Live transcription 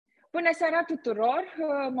Bună seara tuturor!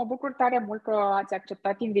 Mă bucur tare mult că ați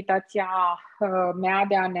acceptat invitația mea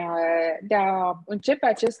de a începe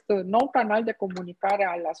acest nou canal de comunicare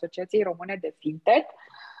al Asociației Române de Fintech,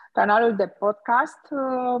 canalul de podcast.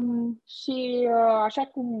 Și așa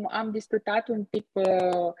cum am discutat un pic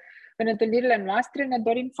în întâlnirile noastre, ne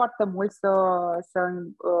dorim foarte mult să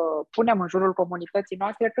punem în jurul comunității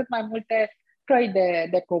noastre cât mai multe căi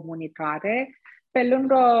de comunicare. Pe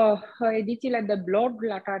lângă edițiile de blog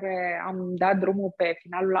la care am dat drumul pe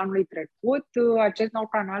finalul anului trecut, acest nou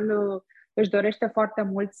canal își dorește foarte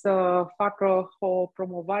mult să facă o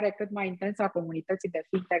promovare cât mai intensă a comunității de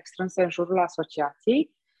fintech strânsă în jurul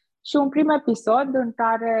asociației și un prim episod în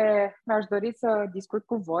care mi-aș dori să discut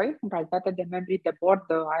cu voi, în calitate de membri de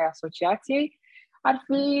board ai asociației, ar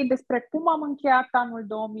fi despre cum am încheiat anul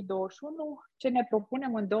 2021, ce ne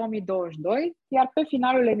propunem în 2022, iar pe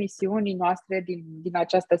finalul emisiunii noastre din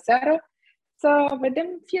această seară să vedem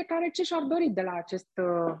fiecare ce și-ar dori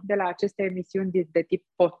de la aceste emisiuni de tip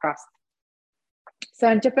podcast. Să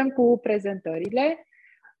începem cu prezentările.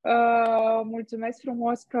 Mulțumesc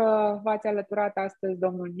frumos că v-ați alăturat astăzi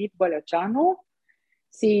domnul Balaceanu,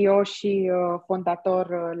 CEO și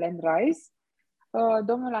fondator Lendrise,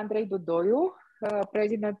 domnul Andrei Dudoiu,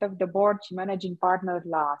 President of the Board și Managing Partner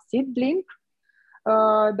la SeedBlink,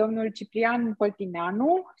 domnul Ciprian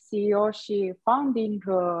Paltineanu, CEO și Founding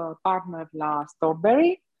Partner la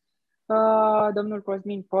Stockberry, domnul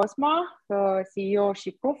Cosmin Cosma, CEO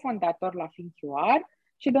și cofondator la Finqware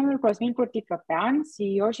și domnul Cosmin Curticapean,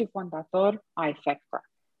 CEO și fondator iFactor.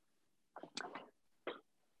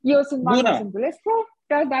 Eu sunt Magda Sandulescu,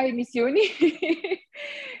 gazda emisiunii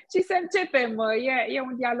și să începem. E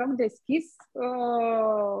un dialog deschis.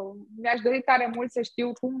 Mi-aș dori tare mult să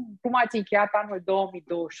știu cum ați încheiat anul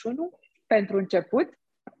 2021 pentru început.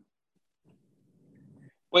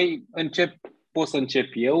 Păi, pot să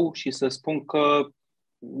încep eu și să spun că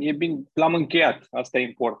e bine, l-am încheiat. Asta e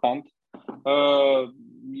important.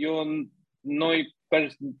 Noi,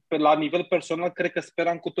 la nivel personal, cred că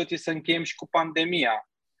speram cu toții să încheiem și cu pandemia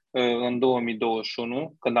în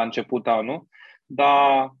 2021, când a început anul,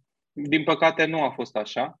 dar din păcate nu a fost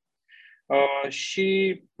așa.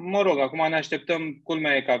 Și, mă rog, acum ne așteptăm,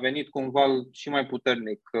 culmea e că a venit cu un val și mai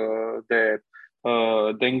puternic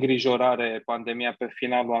de îngrijorare pandemia pe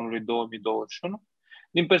finalul anului 2021.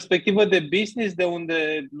 Din perspectivă de business, de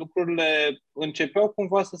unde lucrurile începeau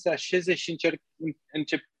cumva să se așeze și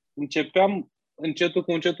începeam încetul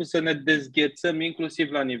cu încetul să ne dezghețăm,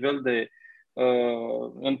 inclusiv la nivel de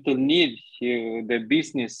întâlniri de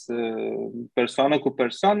business persoană cu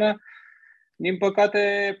persoană. Din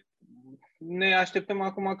păcate, ne așteptăm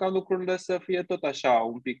acum ca lucrurile să fie tot așa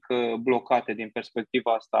un pic blocate din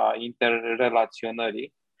perspectiva asta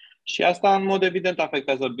interrelaționării și asta în mod evident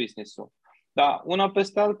afectează business-ul. Dar una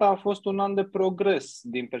peste alta a fost un an de progres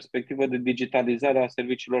din perspectivă de digitalizare a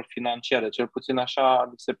serviciilor financiare, cel puțin așa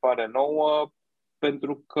mi se pare nouă,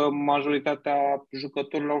 pentru că majoritatea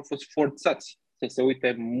jucătorilor au fost forțați să se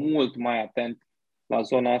uite mult mai atent la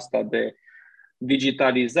zona asta de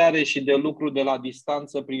digitalizare și de lucru de la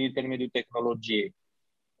distanță prin intermediul tehnologiei.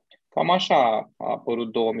 Cam așa a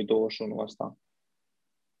apărut 2021 ăsta.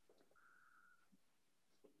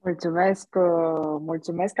 Mulțumesc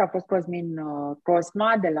că a fost Cosmin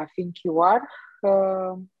Cosma de la Finqware.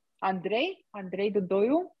 Andrei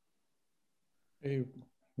Dudoiu?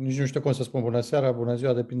 Nici nu știu cum să spun bună seara, bună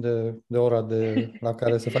ziua, depinde de ora la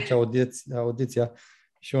care se face audiția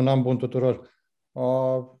și un an bun tuturor.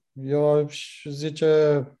 Eu aș zice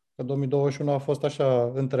că 2021 a fost așa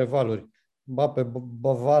între valuri, ba pe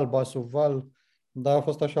val, ba sub val, dar a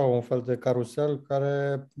fost așa un fel de carusel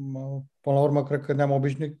care, până la urmă, cred că ne-am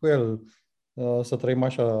obișnuit cu el, să trăim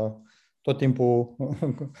așa tot timpul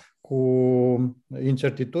cu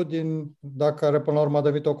incertitudini, dar care până la urmă a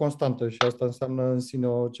devenit o constantă și asta înseamnă în sine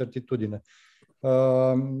o certitudine.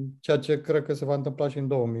 Ceea ce cred că se va întâmpla și în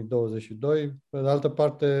 2022. Pe de altă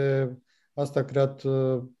parte, asta a creat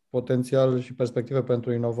potențial și perspective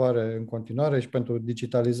pentru inovare în continuare și pentru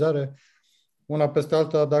digitalizare. Una peste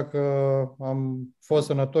alta, dacă am fost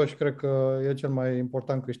sănătoși, cred că e cel mai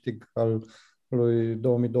important câștig al lui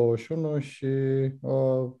 2021 și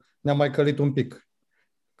ne-am mai călit un pic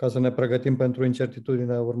ca să ne pregătim pentru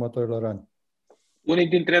incertitudinea următorilor ani. Unii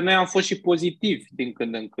dintre noi am fost și pozitivi din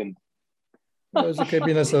când în când. Eu zic că e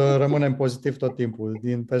bine să rămânem pozitivi tot timpul,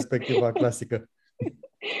 din perspectiva clasică.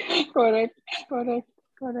 Corect.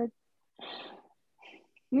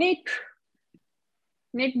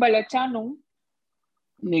 Nic Balaceanu.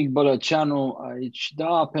 Nic Balaceanu aici.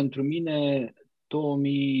 Da, pentru mine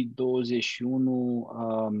 2021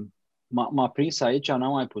 m-a prins aici,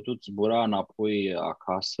 n-am mai putut zbura înapoi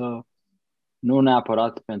acasă, nu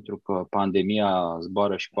neapărat pentru că pandemia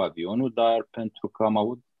zboară și cu avionul, dar pentru că am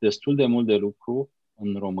avut destul de mult de lucru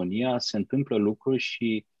în România, se întâmplă lucruri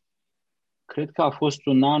și cred că a fost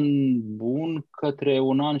un an bun către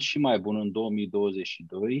un an și mai bun în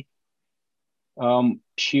 2022.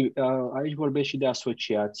 Aici vorbesc și de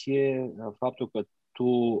asociație, faptul că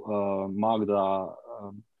tu, Magda,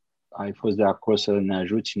 ai fost de acord să ne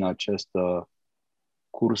ajuți în această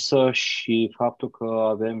cursă și faptul că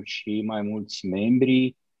avem și mai mulți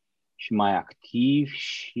membri și mai activi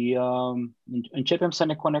și începem să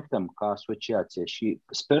ne conectăm ca asociație și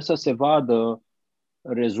sper să se vadă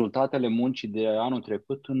rezultatele muncii de anul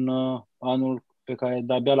trecut în anul pe care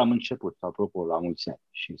de-abia l-am început, apropo, la mulți ani,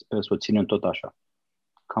 și sper să o ținem tot așa.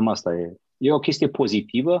 Cam asta e. E o chestie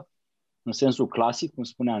pozitivă, în sensul clasic, cum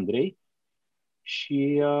spune Andrei,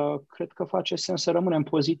 și cred că face sens să rămânem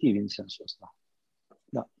pozitivi în sensul ăsta.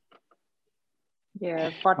 Da. E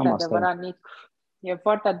foarte adevărat, Nic. E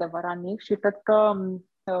foarte adevărat, Nic, și cred că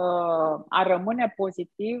a rămâne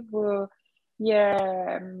pozitiv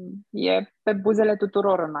e pe buzele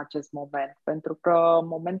tuturor în acest moment, pentru că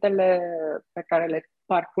momentele pe care le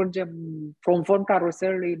parcurgem conform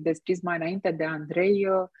caruselului descris mai înainte de Andrei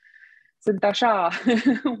sunt așa,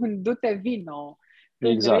 un du-te vino,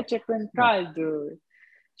 când Exact. rece, când cald.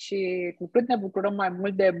 Și cu cât ne bucurăm mai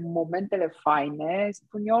mult de momentele faine,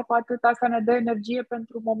 spun eu, cu atât asta ne dă energie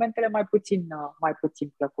pentru momentele mai puțin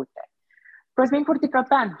plăcute. Cosmin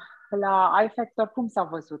Curticapean, la iFactor, cum s-a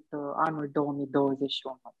văzut anul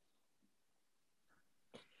 2021?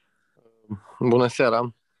 Bună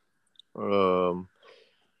seara!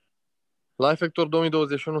 La iFactor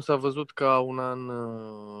 2021 s-a văzut ca un an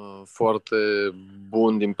foarte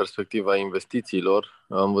bun din perspectiva investițiilor.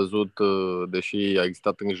 Am văzut, deși a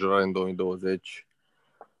existat îngrijorare în 2020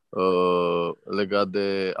 legat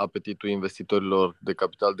de apetitul investitorilor de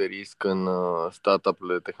capital de risc în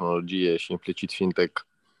startup-urile de tehnologie și implicit fintech,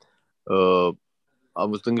 am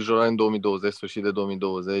văzut îngrijorare în 2020, sfârșit de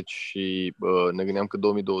 2020 și ne gândeam că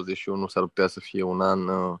 2021 s-ar putea să fie un an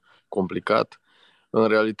complicat. În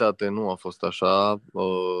realitate nu a fost așa.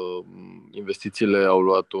 Investițiile au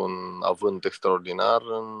luat un avânt extraordinar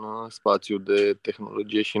în spațiul de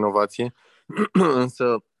tehnologie și inovație,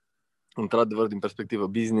 însă, într-adevăr, din perspectivă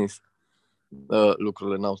business,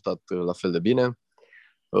 lucrurile n-au stat la fel de bine.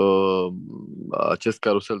 Acest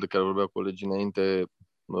carusel de care vorbeau colegii înainte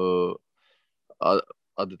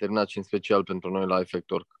a determinat și în special pentru noi la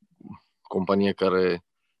iFactor, companie care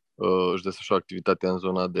își desfășoară activitatea în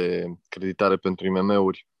zona de creditare pentru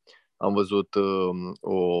IMM-uri. Am văzut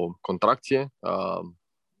o contracție a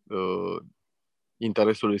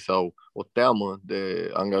interesului sau o teamă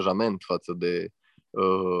de angajament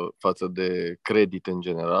față de credit în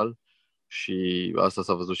general și asta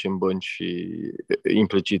s-a văzut și în bănci și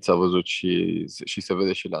implicit s-a văzut și se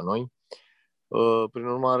vede și la noi. Prin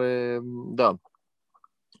urmare, da,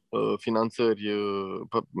 finanțări,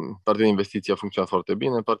 partea de investiții a funcționat foarte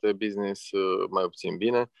bine, partea de business mai puțin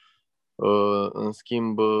bine. În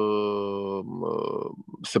schimb,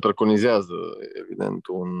 se preconizează, evident,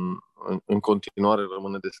 în continuare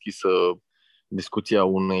rămâne deschisă discuția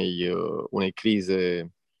unei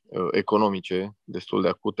crize economice destul de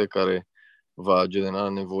acute care va genera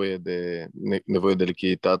nevoie de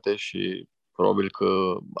lichiditate și probabil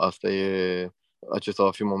că acesta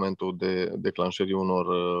va fi momentul de declanșării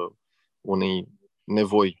unei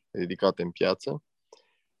nevoi ridicate în piață.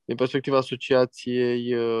 Din perspectiva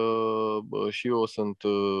asociației, și eu sunt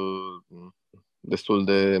destul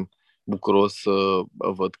de bucuros să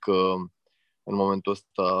văd că în momentul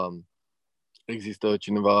ăsta există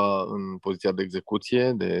cineva în poziția de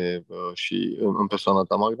execuție și în persoana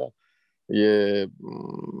ta, Magda. E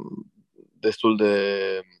destul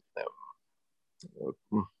de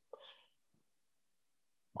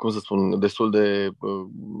destul de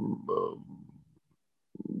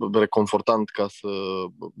reconfortant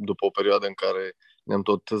după o perioadă în care ne-am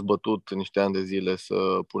tot zbătut niște ani de zile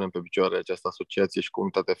să punem pe picioare această asociație și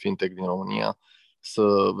comunitatea fintech din România,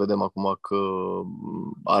 să vedem acum că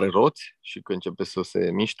are roți și că începe să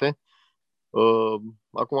se miște.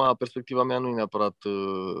 Acum, perspectiva mea nu e neapărat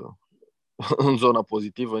în zona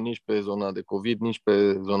pozitivă, nici pe zona de COVID, nici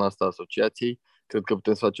pe zona asta a asociației. Cred că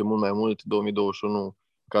putem să facem mult mai mult. 2021,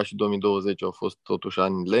 ca și 2020, au fost totuși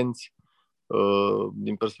ani lenți.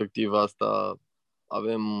 Din perspectiva asta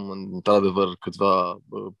avem într-adevăr câțiva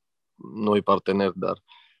noi parteneri, dar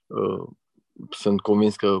sunt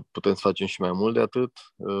convins că putem să facem și mai mult de atât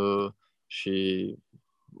și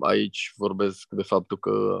aici vorbesc de faptul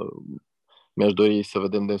că mi-aș dori să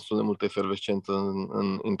vedem destul de multă efervescență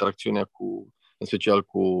în interacțiunea în special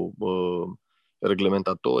cu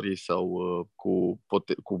reglementatorii sau cu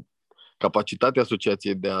capacitatea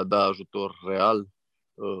asociației de a da ajutor real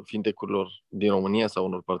fintech-urilor din România sau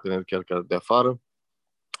unor parteneri chiar de afară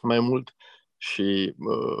mai mult și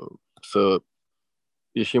să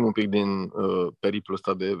ieșim un pic din periplul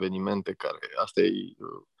ăsta de evenimente, care asta e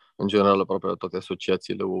în general aproape la toate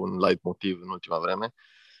asociațiile un leitmotiv în ultima vreme.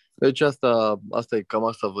 Deci asta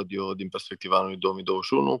văd eu din perspectiva anului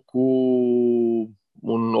 2021, cu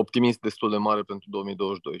un optimism destul de mare pentru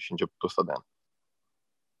 2022 și începutul ăsta de an.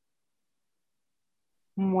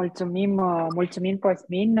 Mulțumim,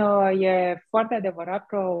 Cosmin. E foarte adevărat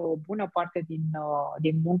că o bună parte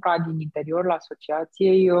din munca din interiorul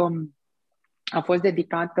asociației a fost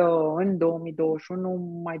dedicată în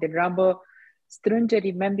 2021 mai degrabă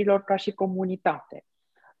strângerii membrilor ca și comunitate.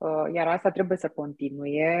 Iar asta trebuie să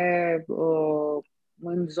continue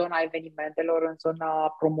în zona evenimentelor, în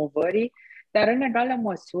zona promovării, dar în egală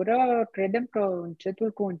măsură credem că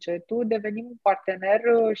încetul cu încetul devenim un partener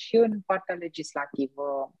și în partea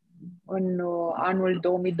legislativă. În anul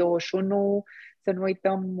 2021, să nu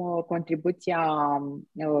uităm contribuția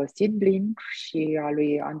SeedBlink și a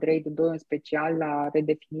lui Andrei Dudoiu în special la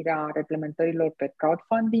redefinirea reglementărilor pe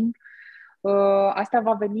crowdfunding. Asta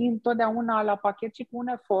va veni întotdeauna la pachet și cu un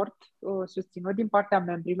efort susținut din partea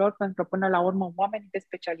membrilor, pentru că până la urmă oamenii de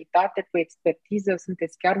specialitate cu expertiză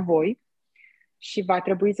sunteți chiar voi și va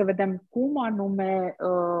trebui să vedem cum anume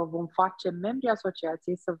vom face membrii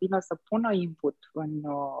asociației să vină să pună input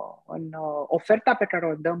în oferta pe care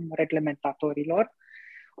o dăm reglementatorilor,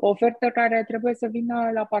 o ofertă care trebuie să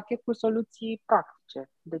vină la pachet cu soluții practice,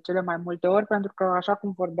 de cele mai multe ori, pentru că, așa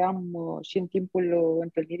cum vorbeam și în timpul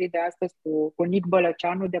întâlnirii de astăzi cu Nic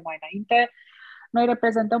Balaceanu de mai înainte, noi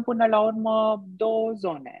reprezentăm până la urmă două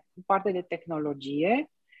zone, partea de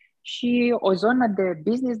tehnologie și o zonă de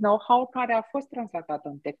business know-how care a fost translatată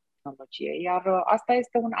în tehnologie, iar asta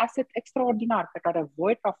este un asset extraordinar pe care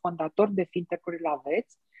voi, ca fondatori de fintech-uri, îl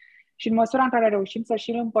aveți. Și în măsura în care reușim să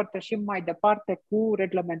și îl împărtășim mai departe cu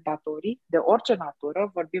reglementatorii de orice natură,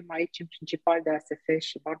 vorbim aici în principal de ASF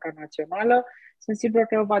și Banca Națională, sunt sigur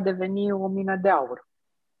că va deveni o mină de aur.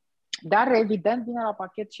 Dar, evident, vine la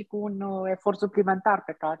pachet și cu un efort suplimentar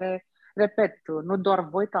pe care, repet, nu doar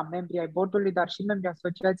voi ca membri ai board-ului, dar și membrii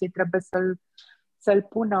asociației trebuie să-l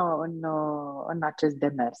pună în acest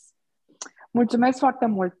demers. Mulțumesc foarte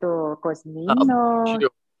mult, Cosmin. Și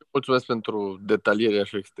eu. Mulțumesc pentru detalierea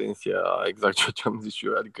și extensia, exact ceea ce am zis și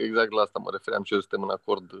eu, adică exact la asta mă refeream și eu, suntem în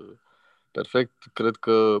acord perfect. Cred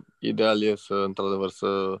că ideal e într-adevăr,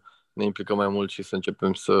 să ne implicăm mai mult și să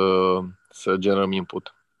începem să generăm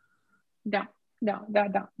input. Da,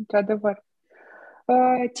 într-adevăr.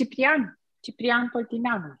 Ciprian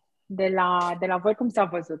Paltineanu, de la voi, cum s-a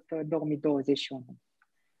văzut 2021?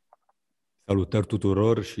 Salutări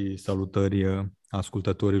tuturor și salutări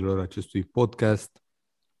ascultătorilor acestui podcast.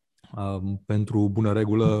 Pentru bună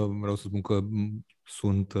regulă vreau să spun că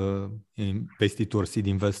sunt investitor seed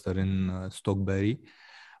investor în Stockberry,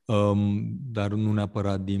 dar nu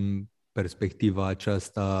neapărat din perspectiva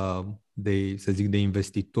aceasta de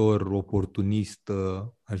investitor oportunist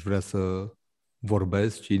aș vrea să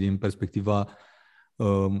vorbesc, ci din perspectiva,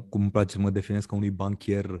 cum îmi place să mă definesc, ca unui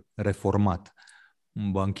banchier reformat.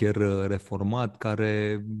 Un banchier reformat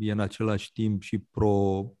care e în același timp și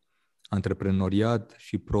pro-antreprenoriat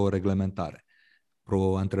și pro-reglementare.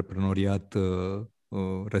 Pro-antreprenoriat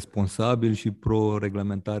responsabil și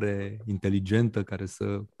pro-reglementare inteligentă care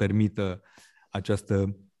să permită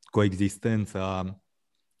această coexistență a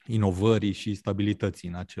inovării și stabilității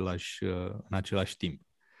în același timp.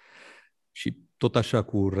 Și tot așa,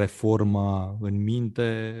 cu reforma în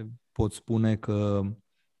minte, pot spune că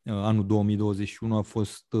anul 2021 a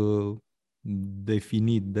fost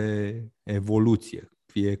definit de evoluție,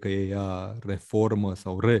 fie că e ea reformă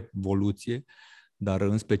sau revoluție, dar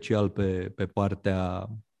în special pe partea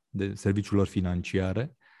de serviciilor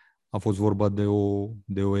financiare a fost vorba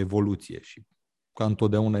de o evoluție și ca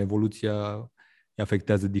întotdeauna evoluția îi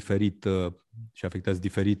afectează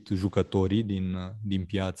diferit jucătorii din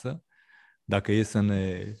piață. Dacă e să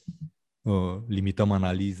ne limităm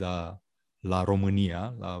analiza la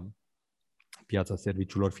România, la piața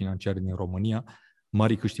serviciilor financiare din România,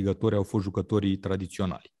 marii câștigători au fost jucătorii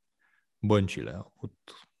tradiționali. Băncile au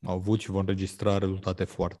avut și vor înregistra rezultate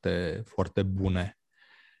foarte, foarte bune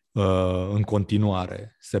în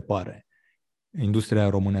continuare, se pare. Industria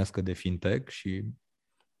românească de fintech, și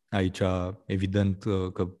aici evident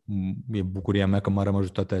că e bucuria mea că marea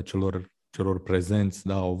majoritate a celor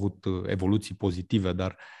prezenți au avut evoluții pozitive,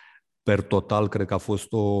 dar per total, cred că a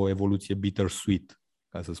fost o evoluție bittersweet,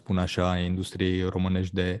 ca să spun așa, a industriei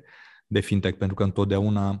românești de fintech, pentru că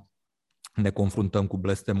întotdeauna ne confruntăm cu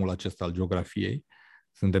blestemul acesta al geografiei.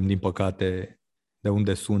 Suntem, din păcate, de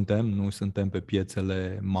unde suntem, nu suntem pe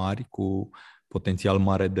piețele mari cu potențial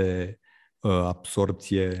mare de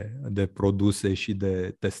absorpție de produse și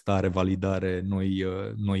de testare, validare,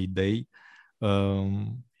 noi idei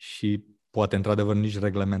și poate, într-adevăr, nici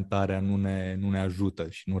reglementarea nu ne ajută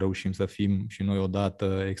și nu reușim să fim și noi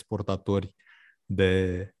odată exportatori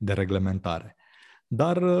de reglementare.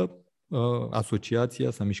 Dar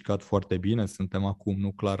asociația s-a mișcat foarte bine, suntem acum,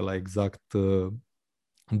 nu clar, la exact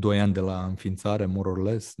 2 ani de la înființare, more or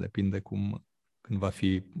less, depinde când va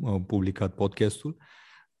fi publicat podcastul.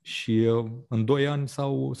 Și în 2 ani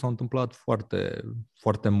s-au întâmplat foarte,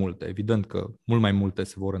 foarte multe. Evident că mult mai multe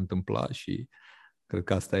se vor întâmpla și cred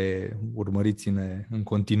că asta e, urmăriți-ne în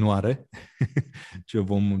continuare ce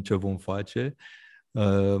vom face.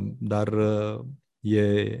 Dar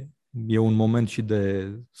e un moment și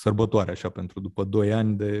de sărbătoare, așa, pentru după 2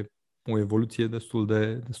 ani de o evoluție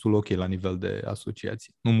destul ok la nivel de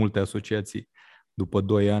asociații. Nu multe asociații după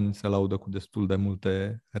 2 ani se laudă cu destul de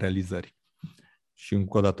multe realizări. Și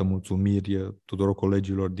încă o dată mulțumiri tuturor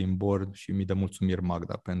colegilor din board și mii de mulțumiri,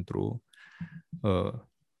 Magda, pentru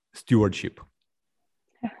stewardship.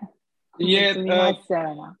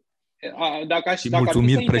 Și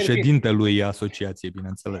mulțumiri președintelui asociației,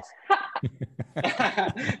 bineînțeles.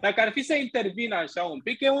 Dacă ar fi să intervin așa un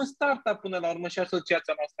pic, e un startup până la urmă și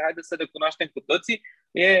asociația noastră. Haideți să recunoaștem cu toții.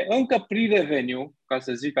 E încă pre-revenue, ca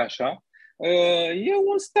să zic așa. E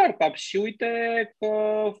un startup și uite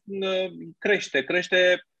că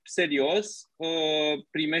crește serios,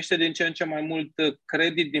 primește din ce în ce mai mult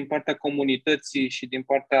credit din partea comunității și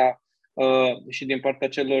din partea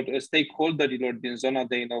celor stakeholderilor din zona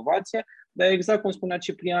de inovație, dar exact cum spunea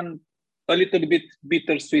Ciprian, a little bit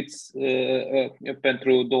bittersweet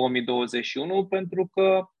pentru 2021, pentru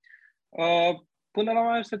că până la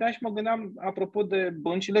urmă stăteam și mă gândeam apropo de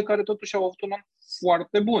băncile care totuși au avut un an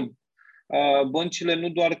foarte bun. Băncile nu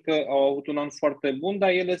doar că au avut un an foarte bun, dar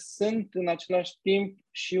ele sunt în același timp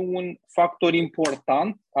și un factor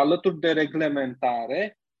important alături de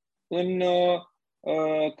reglementare în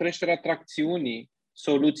creșterea atracțiunii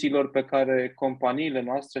soluțiilor pe care companiile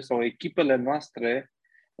noastre sau echipele noastre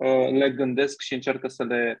le gândesc și încearcă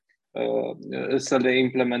să le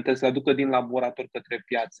implementeze, să le aducă din laborator către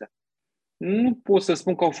piață. Nu pot să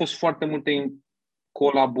spun că au fost foarte multe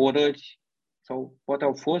colaborări sau poate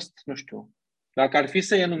au fost, nu știu. Dacă ar fi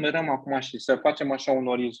să enumerăm acum și să facem așa un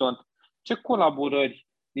orizont, ce colaborări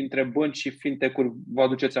dintre bănci și fintech-uri vă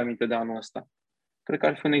aduceți aminte de anul ăsta? Cred că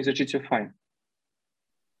ar fi un exercițiu fain.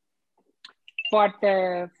 Foarte,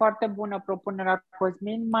 foarte bună propunerea,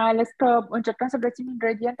 Cosmin, mai ales că încercăm să găsim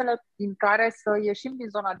ingredientele din care să ieșim din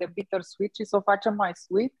zona de bittersweet și să o facem mai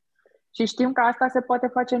sweet și știm că asta se poate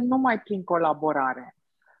face numai prin colaborare.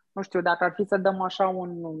 Nu știu, dacă ar fi să dăm așa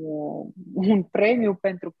un premiu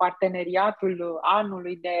pentru parteneriatul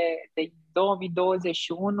anului de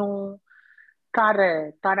 2021,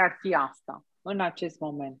 care ar fi asta în acest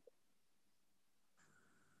moment?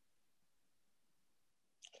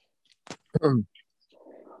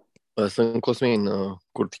 Sunt Cosmin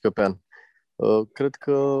Curticapean. Cred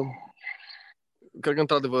că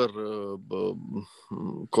într-adevăr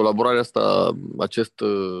colaborarea asta,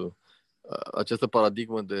 această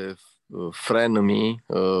paradigmă de frenemy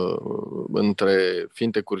între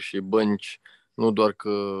fintech-uri și bănci, nu doar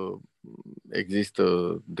că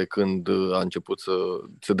există de când a început să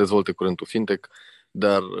se dezvolte curentul fintech,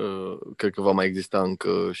 dar cred că va mai exista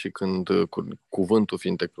încă și când cuvântul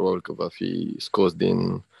fintech probabil că va fi scos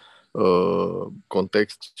din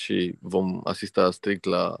context și vom asista strict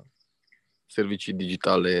la servicii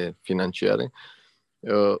digitale financiare.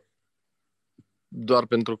 Doar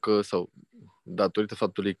pentru că, sau datorită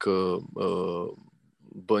faptului că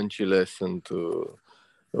băncile sunt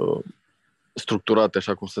structurate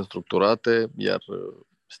așa cum sunt structurate, iar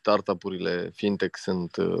startup-urile fintech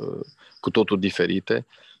sunt cu totul diferite.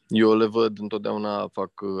 Eu le văd întotdeauna,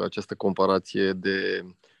 fac această comparație de,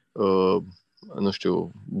 nu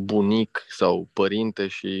știu, bunic sau părinte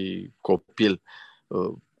și copil.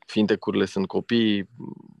 Fintech-urile sunt copii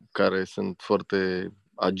care sunt foarte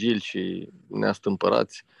agili și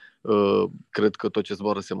neastâmpărați. Cred că tot ce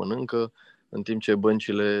zboară se mănâncă, în timp ce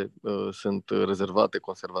băncile sunt rezervate,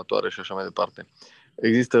 conservatoare și așa mai departe.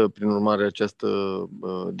 Există, prin urmare, această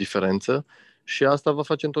diferență și asta va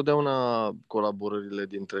face întotdeauna colaborările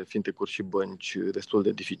dintre fintech-uri și bănci destul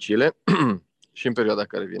de dificile și în perioada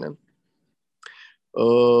care vine.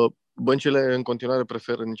 Băncile în continuare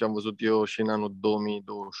preferă, nici am văzut eu și în anul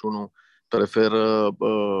 2021, preferă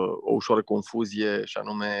o ușoară confuzie, și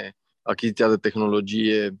anume achiziția de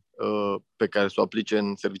tehnologie pe care să o aplice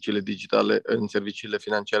în serviciile digitale, în serviciile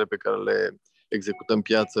financiare pe care le execută în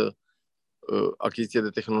piață, achiziție de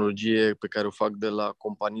tehnologie pe care o fac de la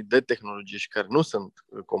companii de tehnologie și care nu sunt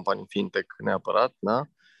companii fintech neapărat, da?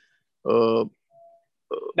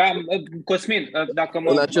 Da, Cosmin, dacă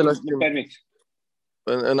mă permiți.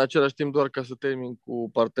 În același timp, doar ca să termin cu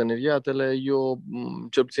parteneriatele,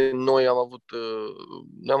 cel puțin noi am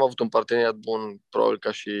avut un parteneriat bun, probabil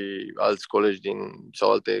ca și alți colegi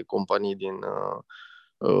sau alte companii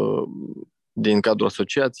din cadrul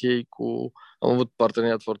asociației. Am avut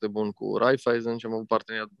parteneriat foarte bun cu Raiffeisen și am avut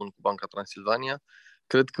parteneriat bun cu Banca Transilvania.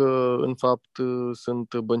 Cred că, în fapt,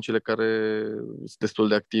 sunt băncile care sunt destul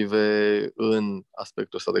de active în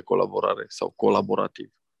aspectul ăsta de colaborare sau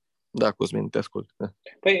colaborativ. Da, Cosmin, te ascult.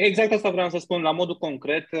 Păi exact asta vreau să spun. La modul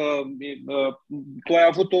concret, tu ai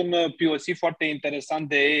avut un POC foarte interesant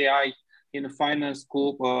de AI in finance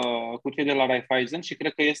cu cei de la Raiffeisen și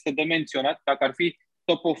cred că este de menționat, dacă ar fi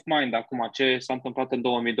top of mind acum, ce s-a întâmplat în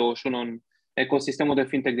 2021 în ecosistemul de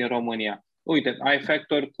fintech din România. Uite,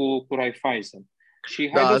 iFactor cu Raiffeisen. Și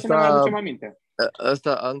haideți să ne mai aducem aminte.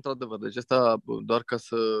 Asta, într-adevăr, deci asta doar ca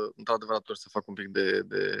să, într-adevăr, să fac un pic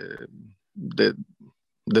de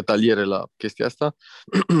detaliere la chestia asta,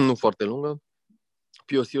 nu foarte lungă.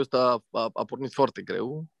 POC-ul ăsta a pornit foarte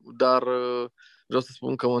greu, dar vreau să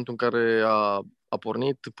spun că în momentul în care a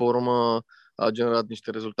pornit, pe urmă a generat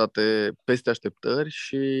niște rezultate peste așteptări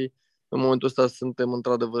și în momentul ăsta suntem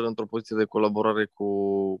într-adevăr într-o poziție de colaborare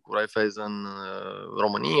cu Raiffeisen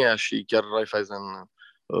România și chiar Raiffeisen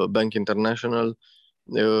Bank International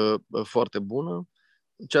foarte bună,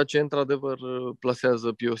 ceea ce într-adevăr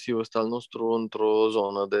plasează POC-ul ăsta al nostru într-o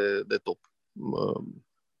zonă de top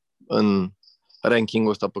în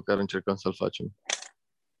ranking-ul ăsta pe care încercăm să-l facem.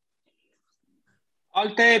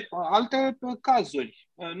 Alte cazuri.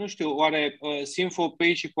 Nu știu, oare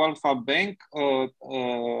SinfoPay și cu Alpha Bank,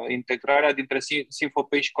 integrarea dintre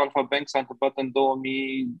SinfoPay și cu Alpha Bank s-a întâmplat în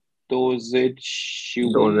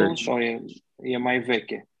 2021 sau e mai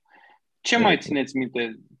veche? Ce mai țineți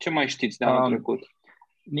minte? Ce mai știți de anul trecut?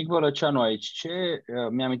 Nic Vărăceanu aici.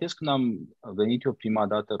 Mi-amintesc când am venit eu prima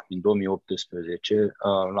dată prin 2018,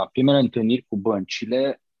 la primele întâlniri cu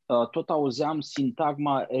băncile, tot auzeam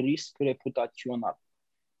sintagma risc reputațional.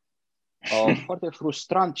 Foarte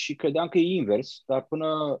frustrant și credeam că e invers, dar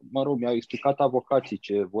până, mi-au explicat avocații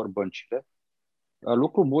ce vor băncile.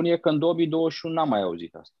 Lucru bun e că în 2021 n-am mai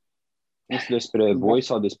auzit asta. Nu știu despre voi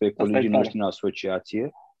sau despre colegii noștri în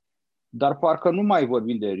asociație, dar parcă nu mai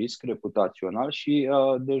vorbim de risc reputațional și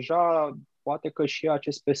deja poate că și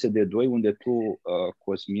acest PSD2, unde tu,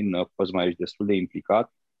 Cosmin Cosma, ești destul de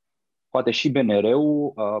implicat, poate și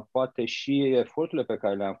BNR-ul, poate și eforturile pe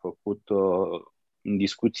care le-am făcut în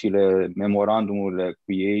discuțiile, memorandumurile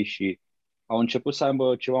cu ei și au început să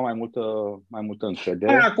aibă ceva mai multă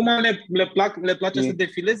încredere. Acum le place să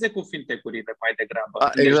defileze cu fintech-urile mai degrabă.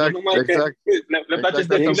 Exact, le place să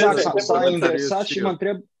defileze. Exact, s-a inversat și mă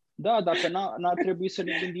întreb, dacă n-ar trebui să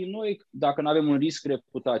ne gândim noi, dacă nu avem un risc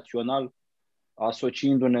reputațional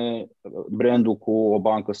asociindu-ne brandul cu o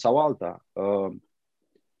bancă sau alta.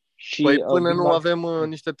 Și, păi până nu avem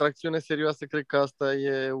niște tracțiune serioase, cred că asta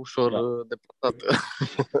e ușor deplasată.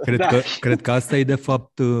 Cred că asta e de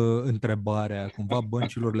fapt întrebarea. Cumva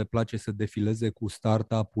băncilor le place să defileze cu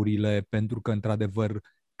startup-urile pentru că într-adevăr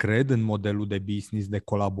cred în modelul de business de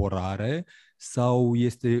colaborare sau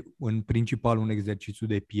este în principal un exercițiu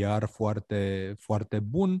de PR foarte, foarte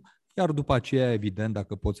bun, iar după aceea, evident,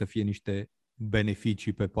 dacă pot să fie niște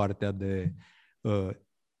beneficii pe partea de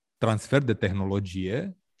transfer de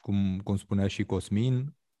tehnologie, cum spunea și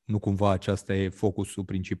Cosmin, nu cumva aceasta e focusul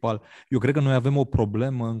principal. Eu cred că noi avem o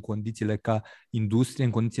problemă în condițiile ca industrie,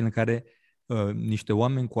 în condițiile în care niște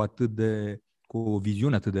oameni cu o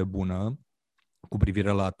viziune atât de bună cu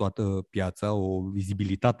privire la toată piața, o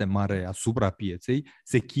vizibilitate mare asupra pieței,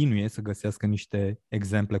 se chinuie să găsească niște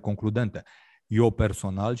exemple concludente. Eu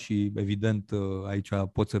personal și evident aici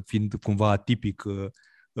pot să fiind cumva atipic,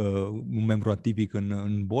 un membru atipic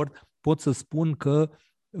în board, pot să spun că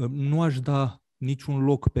nu aș da niciun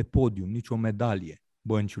loc pe podium, nicio medalie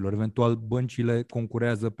băncilor. Eventual băncile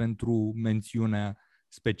concurează pentru mențiunea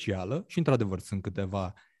specială și într-adevăr sunt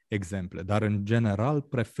câteva exemple, dar în general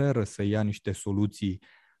preferă să ia niște soluții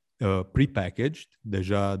prepackaged,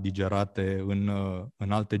 deja digerate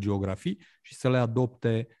în alte geografii și să le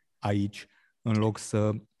adopte aici, în loc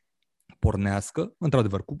să pornească,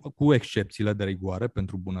 într-adevăr, cu excepțiile de rigoare,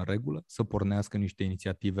 pentru bună regulă, să pornească niște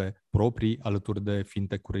inițiative proprii alături de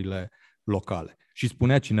fintech-urile locale. Și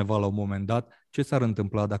spunea cineva la un moment dat ce s-ar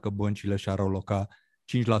întâmpla dacă băncile și-ar aloca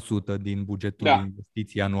 5% din bugetul de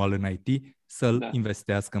investiții anual în IT să-l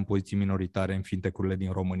investească în poziții minoritare în fintech-urile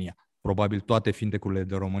din România. Probabil toate fintech-urile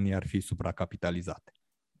din România ar fi supracapitalizate.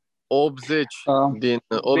 80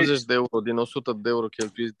 de euro, din 100 de euro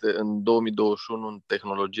cheltuiți în 2021 în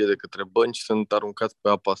tehnologie de către bănci sunt aruncați pe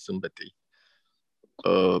apa sâmbetei.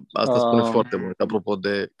 Asta spune foarte mult, apropo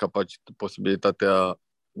de posibilitatea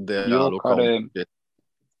de a aloca care un buget.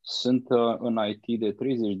 Sunt în IT de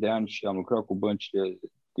 30 de ani și am lucrat cu băncile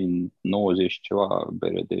din 90 ceva,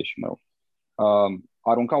 BRD și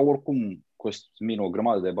arunca oricum Cosmin o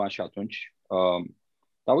grămadă de bani și atunci.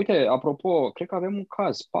 Dar uite, apropo, cred că avem un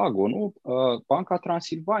caz, Pago, nu? Banca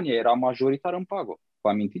Transilvania era majoritară în Pago. Vă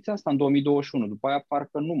amintiți asta în 2021? După aia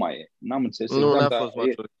parcă nu mai e. N-am înțeles. Nu, n-a fost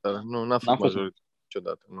majoritară. Nu, n-a fost majoritară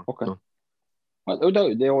niciodată. Nu. Okay. Nu.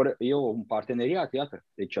 E un parteneriat, iată.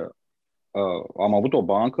 Deci am avut o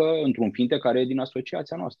bancă într-un fintech care e din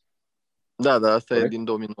asociația noastră. Da, asta corect? E din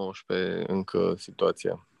 2019 încă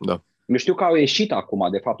situația. Da. Eu știu că au ieșit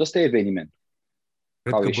acum, de fapt, ăsta e evenimentul.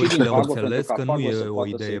 Cred că băncile au înțeles că nu e o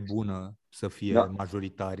idee bună să fie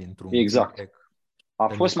majoritari într-un fintech. A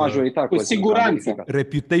fost majoritar. Cu siguranță.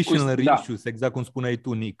 Reputational issues, exact cum spuneai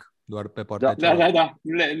tu, Nick, doar pe partea cealaltă. Da.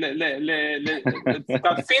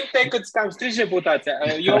 Ca fintech îți cam strici reputația.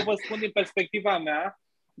 Eu vă spun din perspectiva mea,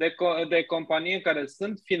 de companie care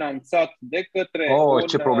sunt finanțat de către...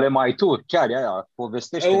 ce problemă ai tu? Chiar e aia.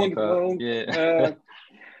 Povestește-ne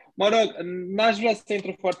Mă rog, n-aș vrea să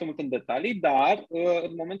intru foarte mult în detalii, dar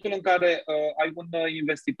în momentul în care ai un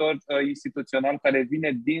investitor instituțional care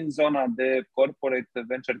vine din zona de corporate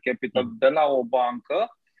venture capital de la o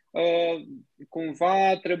bancă,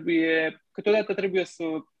 cumva câteodată trebuie să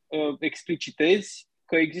explicitezi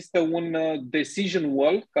că există un decision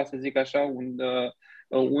wall, ca să zic așa,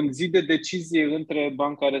 un zid de decizie între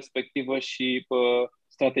banca respectivă și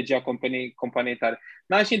strategia companiei tale.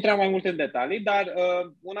 N-aș intra mai mult în detalii, dar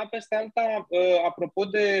una peste alta, apropo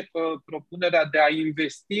de propunerea de a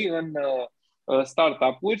investi în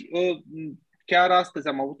startup-uri, chiar astăzi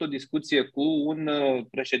am avut o discuție cu un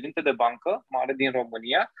președinte de bancă mare din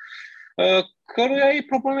România, căruia îi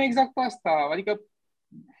propunem exact asta. Adică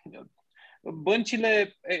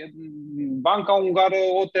băncile, Banca Ungară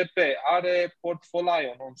OTP are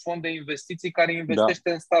Portfolio, un fond de investiții care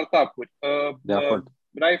investește în startup-uri.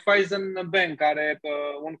 Raiffeisen Bank are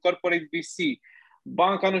un corporate VC.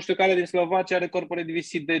 Banca nu știu care din Slovacia are corporate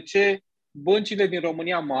VC. De ce băncile din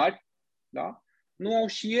România mari, da, nu au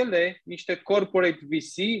și ele niște corporate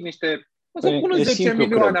VC, să pună 10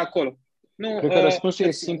 milioane acolo? Nu, cred că răspunsul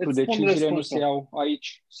e simplu. Deciziile nu se iau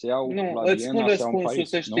aici. Se iau la Viena, îți spun răspunsul,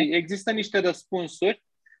 să știi. Nu? Există niște răspunsuri.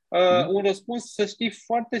 Un răspuns, să știi,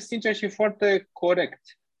 foarte sincer și foarte corect.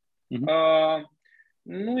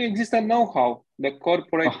 Nu există know-how de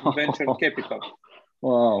corporate venture capital.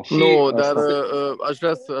 Wow. Nu, dar aș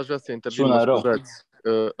vrea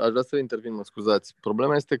să intervin, mă scuzați.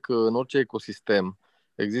 Problema este că în orice ecosistem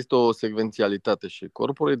există o secvențialitate și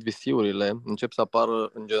corporate VC-urile încep să apară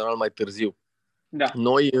în general mai târziu. Da.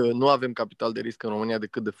 Noi nu avem capital de risc în România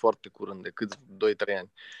decât de foarte curând, decât 2-3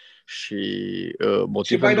 ani. Și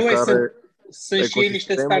motivul pentru care sunt și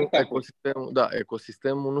niște startup-uri.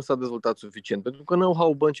 Ecosistemul nu s-a dezvoltat suficient, pentru că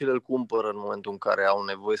know-how băncile îl cumpără în momentul în care au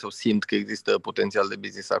nevoie sau simt că există potențial de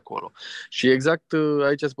business acolo. Și exact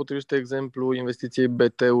aici se potrivește exemplu investiției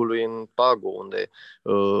BT-ului în Pago, unde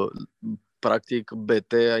practic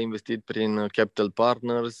BT a investit prin Capital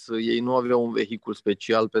Partners, ei nu aveau un vehicul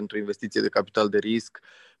special pentru investiție de capital de risc,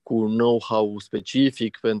 cu know-how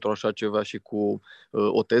specific pentru așa ceva și cu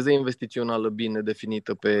o teză investițională bine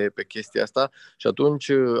definită pe chestia asta și atunci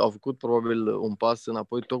au făcut probabil un pas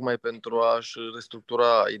înapoi tocmai pentru a-și restructura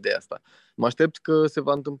ideea asta. Mă aștept că se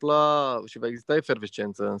va întâmpla și va exista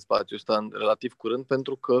efervescență în spațiul ăsta relativ curând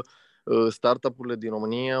pentru că startup-urile din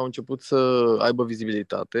România au început să aibă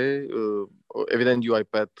vizibilitate. Evident,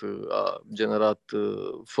 UiPath a generat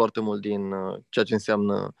foarte mult din ceea ce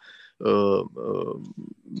înseamnă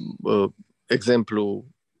exemplu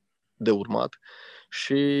de urmat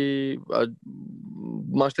și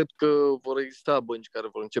mă aștept că vor exista bănci care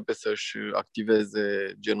vor începe să-și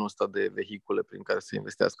activeze genul ăsta de vehicule prin care să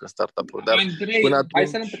investească în startup-uri. Dar Andrei, până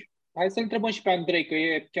atunci... Hai să întrebăm și pe Andrei, că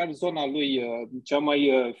e chiar zona lui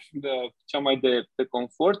cea mai de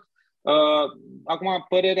confort. Acum,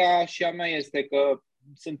 părerea și a mea este că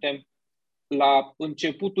suntem la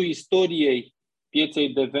începutul istoriei pieței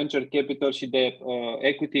de venture capital și de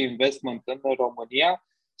equity investment în România.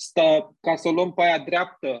 ca să o luăm pe aia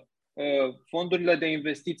dreaptă, fondurile de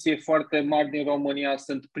investiție foarte mari din România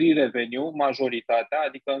sunt pre-revenue, majoritatea,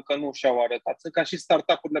 adică încă nu și-au arătat. Sunt ca și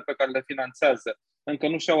startup-urile pe care le finanțează. Încă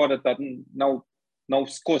nu și-au arătat, n-au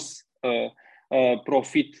scos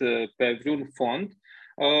profit pe vreun fond.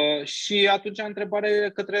 Și atunci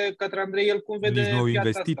întrebare către Andrei, el cum vede nici nu au piața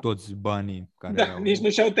investit asta? toți banii care Da, nici nu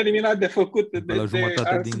și-au terminat de făcut de la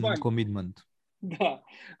jumătate din bani. commitment. Da.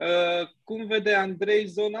 Cum vede Andrei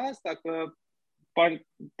zona asta? Că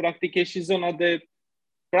practic e și zona de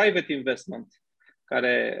private investment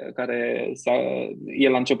care e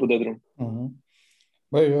la început de drum. Uh-huh.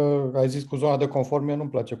 Băi, ai zis cu zona de confort, mie nu-mi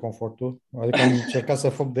place confortul. Adică am încercat să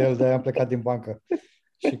fug de el, de-aia am plecat din bancă.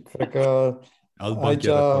 Și cred că aici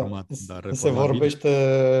se vorbește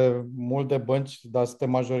mult de bănci, dar suntem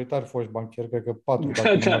majoritari foști banchieri, cred că 4,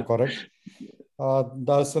 dacă nu mă corect.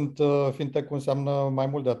 Dar sunt fintech înseamnă mai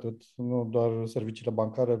mult de atât, nu doar serviciile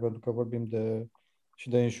bancare, pentru că vorbim și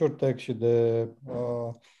de insurtech și de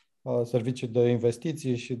servicii de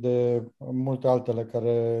investiții și de multe altele,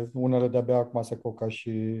 care unele de-abia acum se coca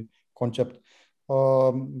și concept.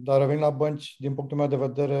 Dar revenind la bănci, din punctul meu de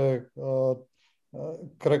vedere,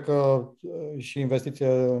 cred că și investiție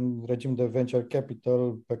în regim de venture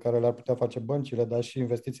capital pe care le-ar putea face băncile, dar și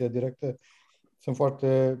investiții directe sunt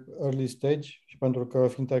foarte early stage și pentru că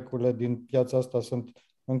fintech-urile din piața asta sunt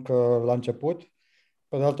încă la început.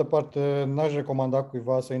 Pe de altă parte, n-aș recomanda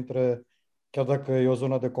cuiva să intre, chiar dacă e o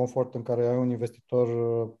zonă de confort în care ai un investitor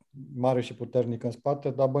mare și puternic în spate,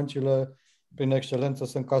 dar băncile, prin excelență,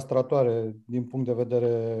 sunt castratoare din punct de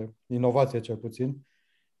vedere inovație, cel puțin,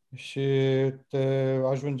 și te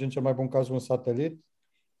ajunge în cel mai bun caz un satelit.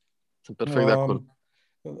 Sunt perfect de acord.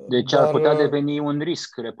 Deci ar putea deveni un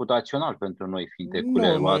risc reputațional pentru noi,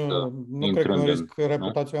 fintech-urile. Nu cred că e un risc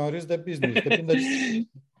reputațional, un risc de business.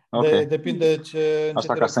 Depinde ce...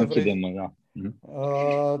 Asta ca să închidem, da.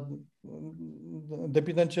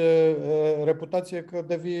 Depinde în ce reputație că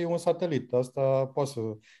devii un satelit. Asta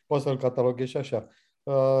poți să-l cataloghezi și așa.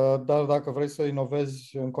 Dar dacă vrei să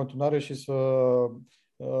inovezi în continuare și să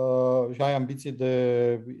ai ambiții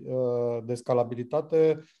de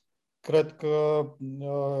scalabilitate, cred că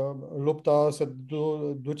lupta se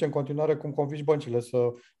duce în continuare cum convingi băncile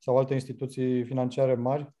sau alte instituții financiare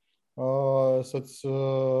mari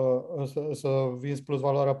să vinzi plus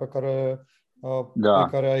valoarea pe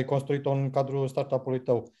care ai construit-o în cadrul startup-ului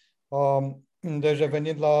tău. Deci,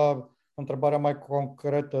 revenind la întrebarea mai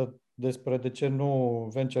concretă despre de ce nu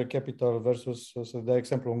venture capital versus, să dea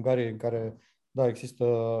exemplu, Ungariei, în care, da, există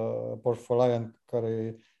Portfolian,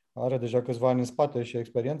 care are deja câțiva ani în spate și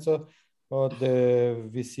experiență de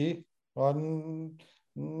VC.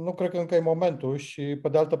 Nu cred că încă e momentul și, pe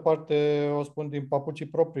de altă parte, o spun din papucii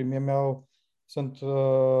proprii. Sunt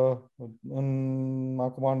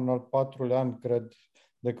acum în al 4-lea an, cred,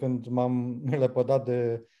 de când m-am lepădat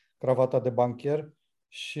de cravata de banchier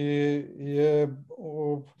și e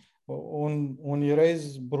un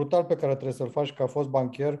erase brutal pe care trebuie să-l faci ca fost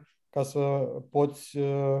banchier ca să poți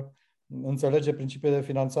înțelege principiile de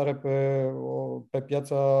finanțare pe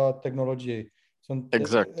piața tehnologiei. Sunt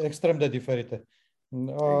extrem de diferite.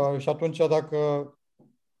 Și atunci, dacă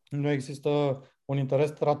nu există un interes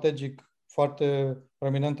strategic foarte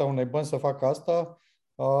prominent a unei bănci să facă asta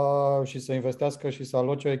și să investească și să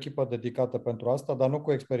aloce o echipă dedicată pentru asta, dar nu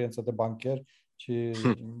cu experiență de banchier, ci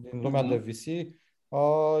din lumea de VC,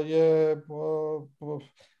 e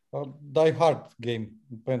die hard game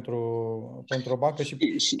pentru o bancă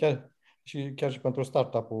și chiar și pentru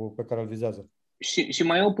startup-ul pe care îl vizează. Și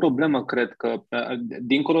mai e o problemă, cred că,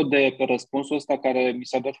 dincolo de răspunsul ăsta care mi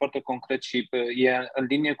s-a dat foarte concret și e în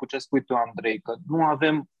linie cu ce spui tu, Andrei, că nu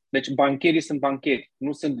avem... Deci bancherii sunt bancheri,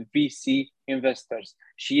 nu sunt VC investors.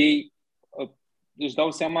 Și ei își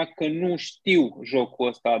dau seama că nu știu jocul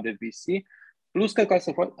ăsta de VC, plus că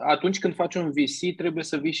atunci când faci un VC trebuie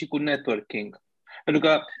să vii și cu networking. Pentru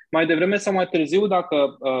că mai devreme sau mai târziu,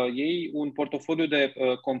 dacă iei un portofoliu de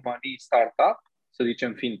companii startup, să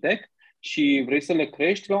zicem fintech, și vrei să le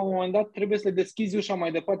crești, la un moment dat trebuie să le deschizi ușa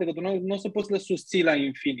mai departe, că tu nu o să poți să le susții la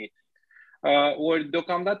infinit. Ori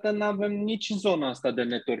deocamdată nu avem nici zona asta de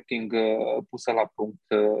networking pusă la punct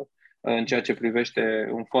în ceea ce privește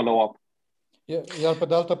un follow-up. Iar pe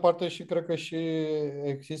de altă parte și cred că și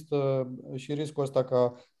există și riscul ăsta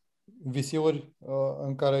ca VC-uri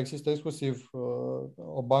în care există exclusiv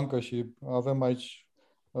o bancă și avem aici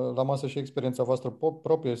la masă și experiența voastră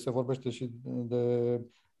proprie, se vorbește și de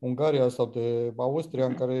Ungaria sau de Austria,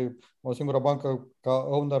 în care o singură bancă ca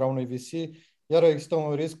owner a unui VC, iar există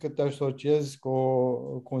un risc că te asociezi cu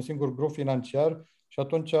un singur grup financiar și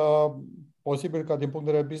atunci posibil ca din punct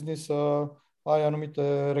de vedere business ai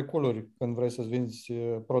anumite reculuri când vrei să-ți vinzi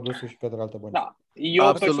produsul și către alte bănci. Da. Eu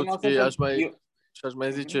Absolut, personal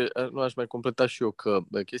aș mai completa și eu că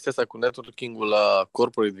chestia asta cu networking-ul la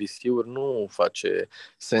corporate VC-uri nu face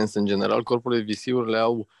sens în general. Corporate VC-urile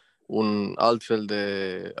au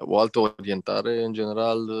o altă orientare. În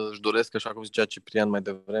general își doresc, așa cum zicea Ciprian mai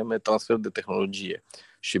devreme, transfer de tehnologie.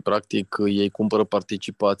 Și practic ei cumpără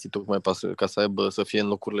participații tocmai ca să fie în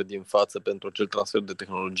locurile din față pentru acel transfer de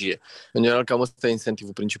tehnologie. În general cam ăsta e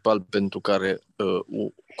incentivul principal pentru care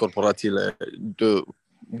corporațiile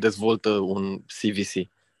dezvoltă un CVC.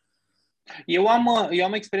 Eu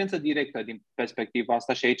am experiență directă din perspectiva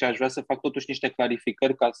asta și aici aș vrea să fac totuși niște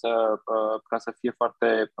clarificări ca să fie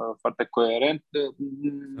foarte, foarte coerent.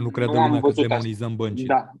 Nu creadă lumea că demonizăm băncile.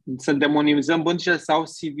 Da, să demonizăm băncile sau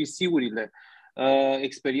CVC-urile.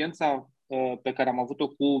 Experiența pe care am avut-o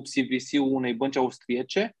cu CVC-ul unei bănci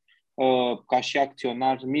austriece, ca și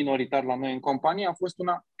acționar minoritar la noi în companie, a fost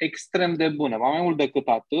una extrem de bună. Mai mult decât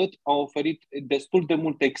atât, a oferit destul de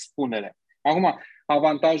multă expunere. Acum,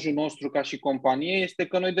 avantajul nostru ca și companie este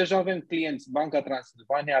că noi deja avem clienți Banca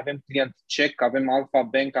Transilvania, avem client CEC, avem Alpha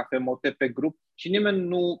Bank, avem OTP Group și nimeni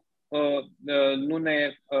nu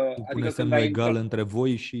ne... Pune semnul egal între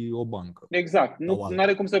voi și o bancă. Exact. Nu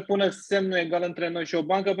are cum să pună semnul egal între noi și o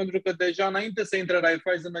bancă, pentru că deja înainte să intre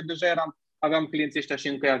Raiffeisen, noi deja aveam clienții ăștia și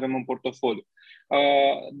încă îi avem în portofoliu.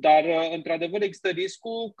 Dar, într-adevăr, există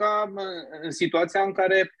riscul ca în situația în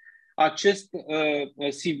care acest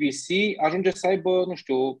CVC ajunge să aibă, nu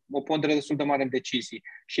știu, o pondere destul de mare în decizii.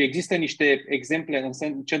 Și există niște exemple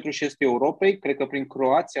în centrul și estul Europei, cred că prin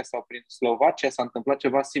Croația sau prin Slovacia s-a întâmplat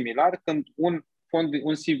ceva similar, când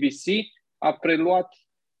un CVC a preluat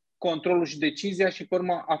controlul și decizia și pe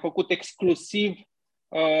urmă a făcut exclusiv,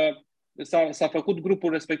 s-a făcut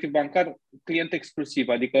grupul respectiv bancar client exclusiv,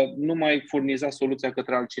 adică nu mai furniza soluția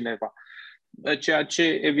către altcineva. Ceea ce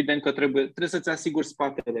evident că trebuie să-ți asiguri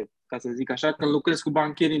spatele, ca să zic așa, când lucrezi cu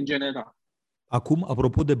bancheri în general. Acum,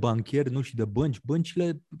 apropo de bancheri, nu și de bănci,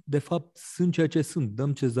 băncile de fapt sunt ceea ce sunt.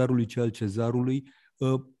 Dăm cezarului ce al cezarului.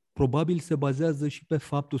 Probabil se bazează și pe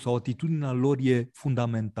faptul sau atitudinea lor e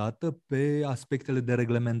fundamentată pe aspectele de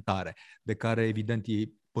reglementare, de care evident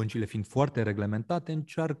băncile fiind foarte reglementate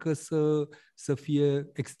încearcă să fie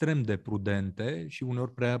extrem de prudente și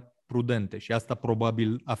uneori prea prudente și asta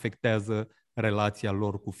probabil afectează relația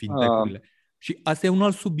lor cu fintech-urile. Și asta e un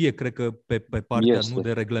alt subiect, cred că pe partea nu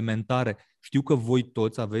de reglementare. Știu că voi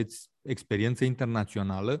toți aveți experiență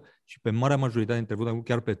internațională și pe marea majoritate dintre voi,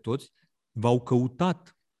 chiar pe toți, v-au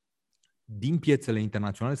căutat din piețele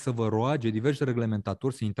internaționale să vă roage diversi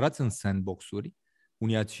reglementatori să intrați în sandbox-uri,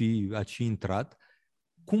 unii ați și intrat.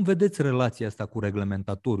 Cum vedeți relația asta cu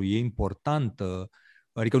reglementatorul? E importantă?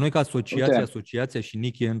 Adică noi ca asociația și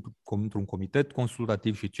Nick e într-un comitet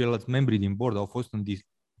consultativ și ceilalți membri din board au fost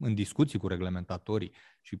în discuții cu reglementatorii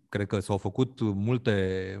și cred că s-au făcut multe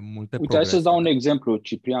progrese. Hai să-ți dau un exemplu,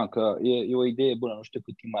 Ciprian, că e o idee bună, nu știu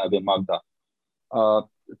cât timp mai avem, Magda.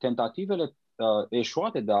 Tentativele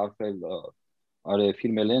eșuate de altfel ale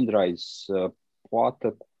firmei Lendrise să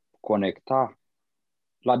poată conecta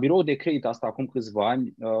la birou de credit asta acum câțiva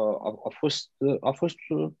ani a fost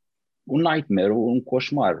un nightmare, un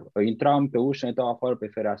coșmar. Intram pe ușă, intram afară pe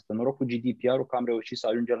fereastră. Noroc cu GDPR-ul că am reușit să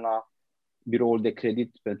ajungem la biroul de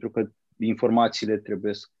credit pentru că informațiile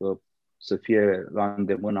trebuie să fie la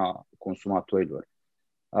îndemâna consumatorilor.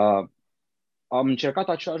 Am încercat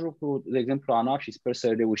același lucru, de exemplu, ANAF și sper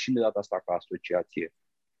să reușim de data asta ca asociație.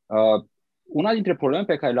 Una dintre probleme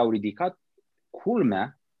pe care le-au ridicat,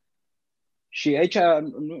 culmea, și aici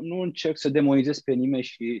nu încerc să demonizez pe nimeni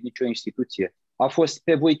și nicio instituție, a fost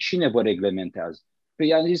pe voi cine vă reglementează. Păi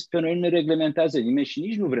i-am zis, pe noi nu ne reglementează nimeni și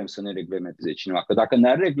nici nu vrem să ne reglementeze cineva. Că dacă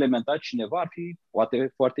ne-ar reglementa cineva, ar fi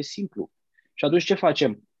poate foarte simplu. Și atunci ce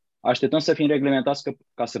facem? Așteptăm să fim reglementați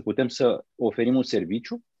ca să putem să oferim un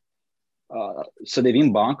serviciu? Să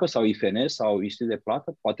devenim bancă sau IFN sau instituție de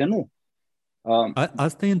plată? Poate nu.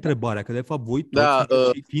 Asta e întrebarea, că de fapt voi toți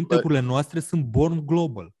și fintech-urile noastre sunt born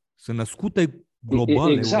global. Sunt născute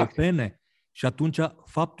globale, europene. Și atunci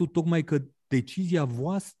faptul tocmai că decizia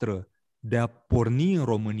voastră de a porni în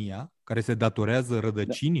România, care se datorează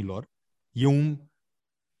rădăcinilor,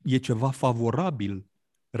 e ceva favorabil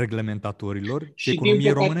reglementatorilor și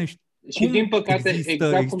economiei românești. Și din păcate,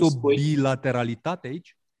 există o bilateralitate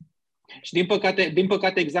aici? Și din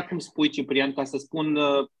păcate, exact cum spui, Ciprian, ca să spun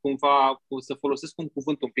cumva, să folosesc un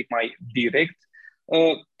cuvânt un pic mai direct,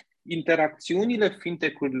 interacțiunile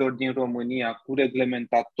fintech-urilor din România cu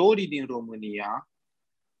reglementatorii din România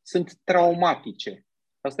sunt traumatice.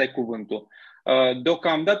 Asta e cuvântul.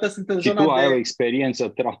 Deocamdată sunt în și zona tu ai o experiență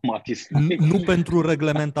traumatizantă. Nu pentru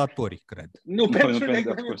reglementatori, cred. Nu pentru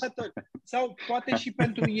reglementatori. Sau poate și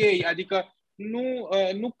pentru ei. Adică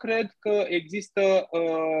nu cred că există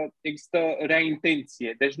rea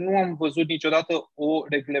intenție. Deci nu am văzut niciodată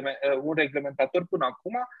un reglementator până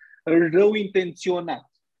acum rău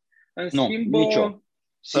intenționat. În schimb, nicio.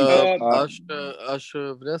 Aș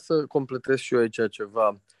vrea să completez și eu aici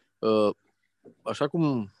ceva. Așa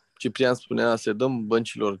cum Ciprian spunea, să dăm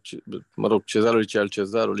băncilor, cezarului ce al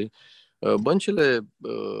cezarului, băncile,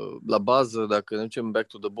 la bază, dacă ne ducem back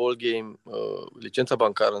to the ball game, licența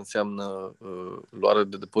bancară înseamnă luare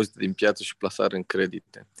de depozite din piață și plasare în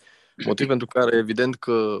credite. Motiv pentru care, evident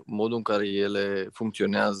că modul în care ele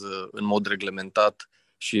funcționează în mod reglementat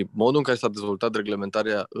și modul în care s-a dezvoltat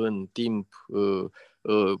reglementarea în timp,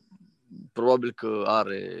 probabil că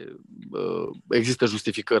există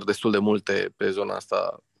justificări destul de multe pe zona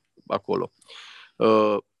asta acolo.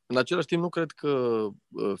 În același timp, nu cred că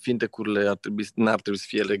fintech-urile n-ar trebui să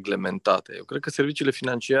fie reglementate. Eu cred că serviciile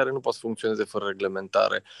financiare nu pot să funcționeze fără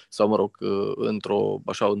reglementare sau, mă rog, într-o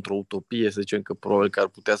utopie, să zicem că probabil că ar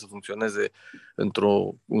putea să funcționeze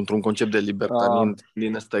într-un concept de libertanism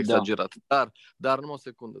din ăsta exagerat. Dar numai o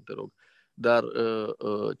secundă, te rog. Dar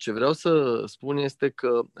ce vreau să spun este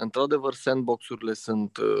că, într-adevăr, sandbox-urile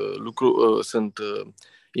sunt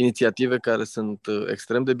inițiative care sunt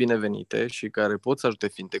extrem de binevenite și care pot să ajute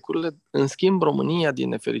fintech-urile. În schimb, România, din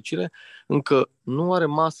nefericire, încă nu are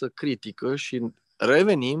masă critică și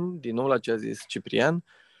revenim din nou la ce a zis Ciprian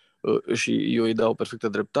și eu îi dau perfectă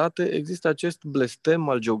dreptate. Există acest blestem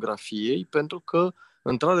al geografiei pentru că,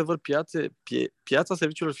 într-adevăr, piața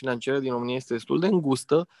serviciilor financiare din România este destul de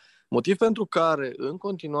îngustă, motiv pentru care, în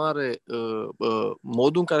continuare,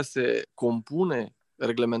 modul în care se compune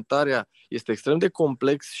reglementarea este extrem de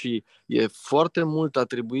complex și e foarte mult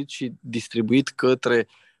atribuit și distribuit către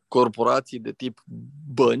corporații de tip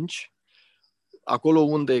bănci, acolo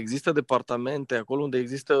unde există departamente, acolo unde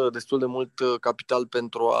există destul de mult capital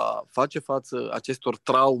pentru a face față acestor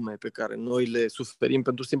traume pe care noi le suferim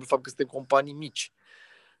pentru simplu fapt că suntem companii mici.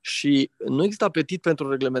 Și nu există apetit pentru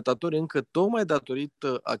reglementatori încă, tocmai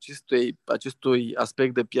datorită acestui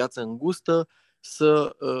aspect de piață îngustă,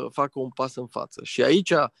 să facă un pas în față. Și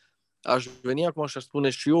aici aș veni acum și aș spune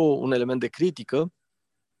și eu un element de critică.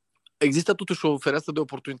 Există totuși o fereastră de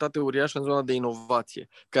oportunitate uriașă în zona de inovație,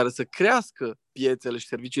 care să crească piețele și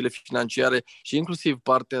serviciile financiare și inclusiv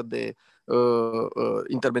partea de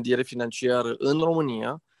intermediere financiară în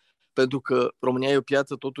România, pentru că România e o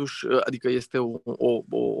piață totuși, adică este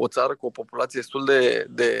o țară cu o populație destul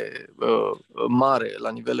de mare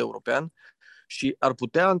la nivel european și ar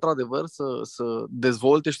putea într-adevăr să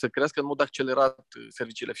dezvolte și să crească în mod accelerat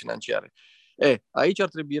serviciile financiare. Aici ar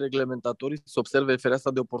trebui reglementatorii să observe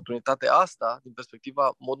fereastra de oportunitate asta din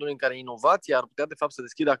perspectiva modului în care inovația ar putea de fapt să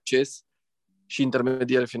deschidă acces și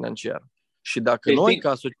intermediere financiară. Și dacă noi ca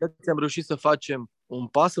asociație am reușit să facem un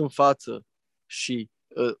pas în față și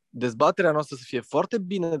dezbaterea noastră să fie foarte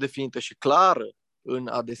bine definită și clară în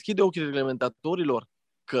a deschide ochii reglementatorilor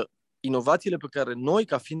că inovațiile pe care noi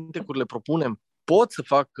ca fintech-uri le propunem pot să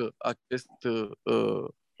facă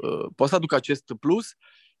pot să aducă acest plus,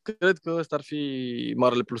 cred că ăsta ar fi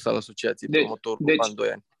marele plus al asociației pe următorul an, 2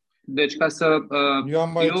 ani. Deci ca să... eu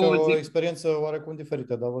am aici o experiență oarecum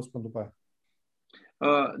diferită, dar vă spun după aia.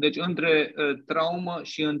 Deci între traumă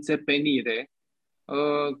și înțepenire,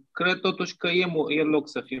 cred totuși că e loc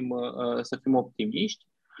să fim optimiști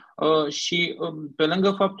și pe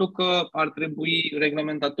lângă faptul că ar trebui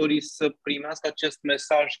reglementatorii să primească acest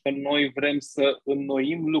mesaj că noi vrem să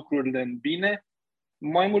înnoim lucrurile în bine,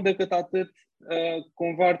 mai mult decât atât,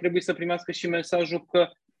 cumva ar trebui să primească și mesajul că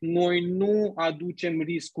noi nu aducem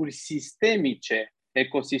riscuri sistemice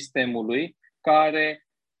ecosistemului care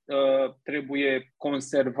trebuie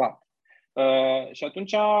conservat. Și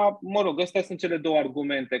atunci, mă rog, astea sunt cele două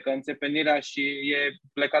argumente, că înțepenirea și e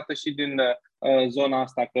plecată și din zona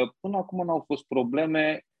asta, că până acum n-au fost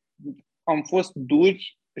probleme, am fost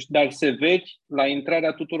duri, dar severi la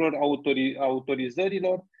intrarea tuturor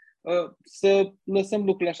autorizărilor, să lăsăm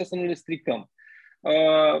lucrurile așa, să nu le stricăm.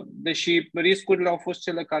 Deși riscurile au fost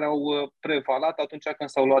cele care au prevalat atunci când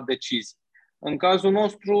s-au luat decizii. În cazul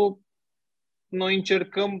nostru, noi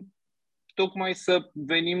încercăm tocmai să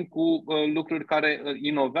venim cu lucruri care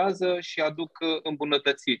inovează și aduc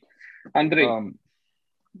îmbunătățiri. Andrei.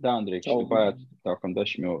 Da, Andrei, și după aia, dacă îmi dai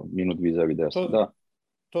și mie un minut vis-a-vis de asta.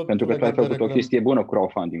 Pentru că tu ai făcut o chestie bună cu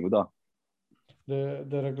crowdfunding-ul, da.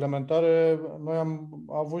 De reglementare, noi am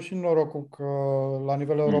avut și norocul că la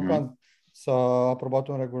nivel european s-a aprobat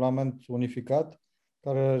un regulament unificat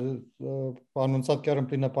care a anunțat chiar în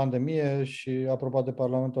plină pandemie și aprobat de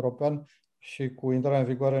Parlamentul European și cu intrarea în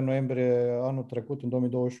vigoare în noiembrie anul trecut, în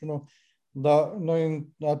 2021. Dar noi, în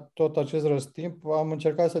tot acest răstimp, am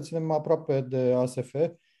încercat să ținem aproape de ASF,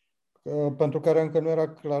 pentru care încă nu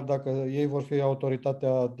era clar dacă ei vor fi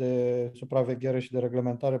autoritatea de supraveghere și de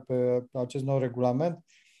reglementare pe acest nou regulament,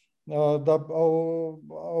 dar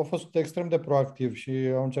au fost extrem de proactivi și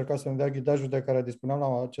au încercat să ne dea ghidajul de care dispuneam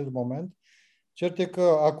la acest moment. Cert e că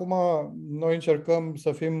acum noi încercăm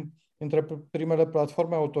să fim între primele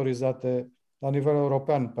platforme autorizate la nivel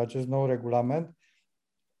european pe acest nou regulament.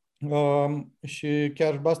 Și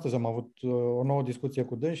chiar astăzi am avut o nouă discuție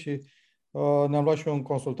cu dâns și ne-am luat și un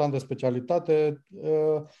consultant de specialitate.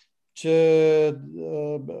 Ce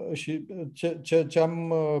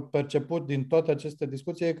am perceput din toate aceste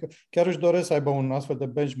discuții e că chiar își doresc să aibă un astfel de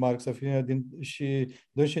benchmark, să fie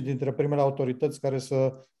și dintre primele autorități care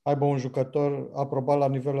să aibă un jucător aprobat la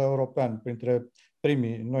nivel european, printre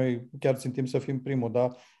primii. Noi chiar țintim să fim primul,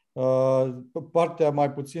 dar partea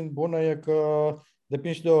mai puțin bună e că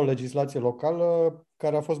depinde și de o legislație locală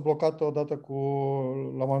care a fost blocată odată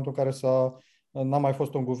la momentul în care n-a mai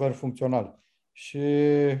fost un guvern funcțional. Și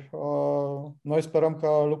noi sperăm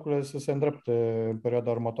ca lucrurile să se îndrepte în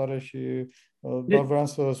perioada următoare și doar vreau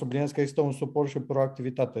să subliniez că există un suport și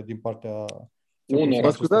proactivitate din partea...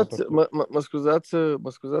 Mă scuzați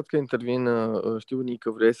că intervin, știu,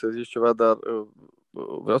 Nică, vrei să zici ceva, dar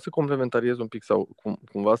vreau să complementariez un pic sau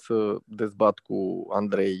cumva să dezbat cu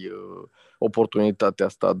Andrei oportunitatea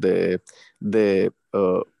asta de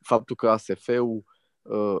faptul că ASF-ul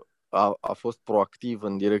a fost proactiv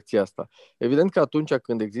în direcția asta. Evident că atunci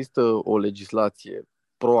când există o legislație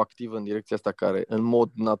proactivă în direcția asta care în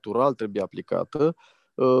mod natural trebuie aplicată,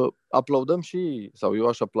 aplaudăm sau eu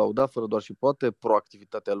aș aplauda fără doar și poate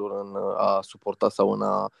proactivitatea lor în a suporta sau în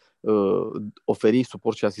a oferi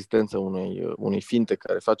suport și asistență unui fintech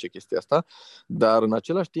care face chestia asta, dar în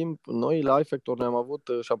același timp noi la iFactor ne-am avut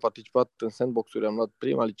și am participat în sandbox-uri, am luat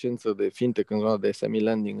prima licență de fintech în zona de SME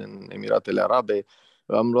lending în Emiratele Arabe,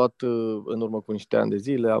 am luat în urmă cu niște ani de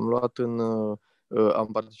zile, am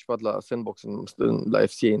participat la sandbox la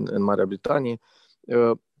FCA în Marea Britanie.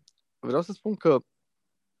 Vreau să spun că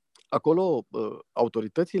acolo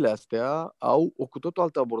autoritățile astea au o cu totul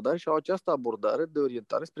altă abordare și au această abordare de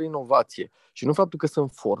orientare spre inovație. Și nu faptul că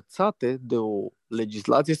sunt forțate de o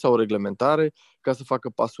legislație sau o reglementare ca să facă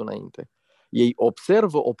pasul înainte. Ei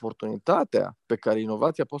observă oportunitatea pe care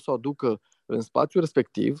inovația poate să o aducă în spațiul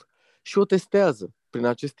respectiv și o testează prin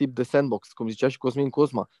acest tip de sandbox. Cum zicea și Cosmin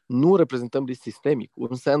Cosma, nu reprezentăm risc sistemic.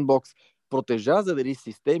 Un sandbox protejează de risc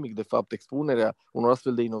sistemic, de fapt, expunerea unor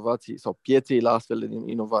astfel de inovații sau pieței la astfel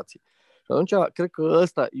de inovații. Și atunci, cred că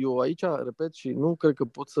eu aici, repet, și nu cred că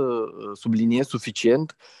pot să subliniez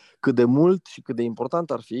suficient cât de mult și cât de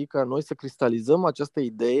important ar fi ca noi să cristalizăm această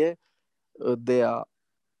idee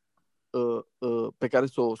pe care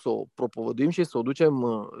să o propovăduim și să o ducem,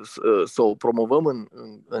 să o promovăm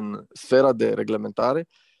în sfera de reglementare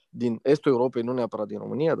din estul Europei, nu neapărat din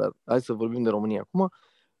România, dar hai să vorbim de România acum.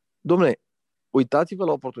 Dom'le, uitați-vă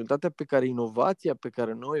la oportunitatea pe care inovația pe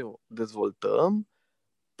care noi o dezvoltăm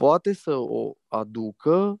poate să o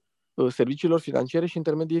aducă serviciilor financiare și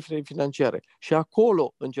intermedii financiare. Și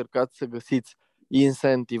acolo încercați să găsiți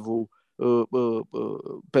incentivul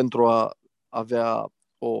pentru a avea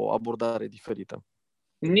o abordare diferită.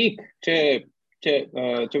 Nic, ce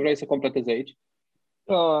vrei să completezi aici?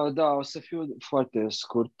 Da, o să fiu foarte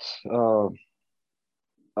scurt.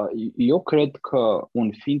 Eu cred că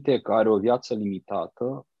un fintech are o viață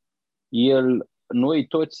limitată. Noi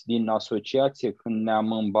toți din asociație, când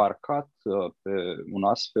ne-am îmbarcat pe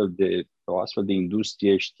o astfel de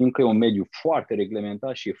industrie, știm că e un mediu foarte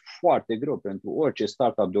reglementat și e foarte greu pentru orice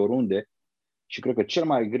startup de oriunde și cred că cel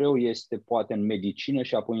mai greu este poate în medicină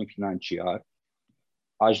și apoi în financiar.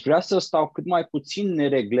 Aș vrea să stau cât mai puțin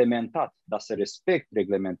nereglementat, dar să respect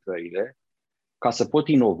reglementările ca să pot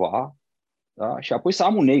inova, da? Și apoi să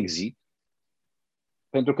am un exit,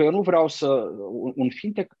 pentru că eu nu vreau un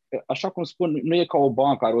fintech, așa cum spun, nu e ca o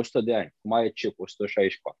bancă, are 100 de ani, cum e CEP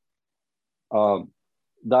 164.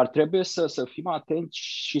 Dar trebuie să fim atenți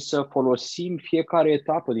și să folosim fiecare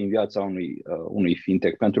etapă din viața unui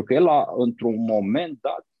fintech, pentru că el, într-un moment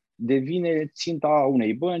dat, devine ținta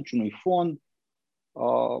unei bănci, unui fond,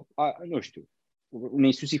 nu știu, unei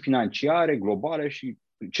instituții financiare, globale și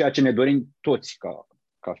ceea ce ne dorim toți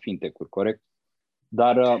ca fintech-uri, corect?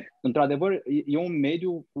 Dar, într-adevăr, e un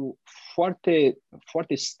mediu foarte,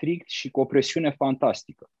 foarte strict și cu o presiune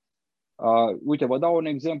fantastică. Uite, vă dau un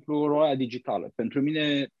exemplu, rola digitală. Pentru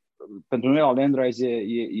mine, pentru noi la Lendrise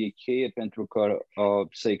e cheie pentru că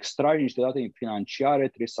să extragi niște date financiare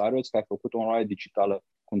trebuie să arăți că ai făcut o onorare digitală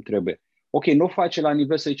cum trebuie. Ok, nu o face la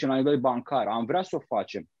nivel, să zicem, la nivel bancar, am vrea să o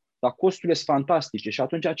facem, dar costurile sunt fantastice și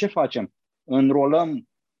atunci ce facem? Înrolăm,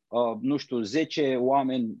 10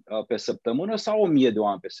 oameni pe săptămână sau 1000 de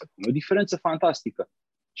oameni pe săptămână? O diferență fantastică.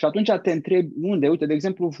 Și atunci te întrebi unde, uite, de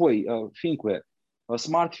exemplu voi, Finqware,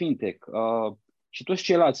 Smart Fintech și toți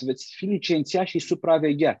ceilalți veți fi licențiați și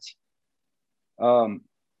supravegheați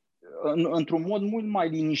într-un mod mult mai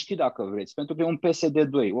liniștit, dacă vreți, pentru că e un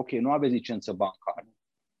PSD2, ok, nu aveți licență bancară.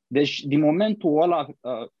 Deci, din momentul ăla,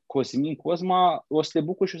 Cosmin Cosma o să te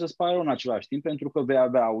bucuri și o să-ți pare rău în același timp, pentru că vei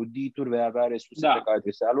avea audituri, vei avea resurse pe care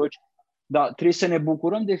trebuie să le aloci, dar trebuie să ne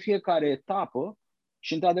bucurăm de fiecare etapă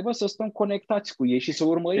și, într-adevăr, să stăm conectați cu ei și să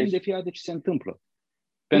urmărim de fiecare ce se întâmplă.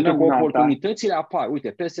 Pentru că oportunitățile apar.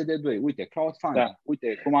 Uite, PSD2, uite, crowdfunding,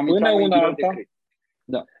 uite, cum am intrat în birou de credit.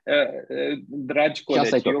 Da. Dragi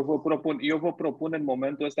colegi, eu vă propun în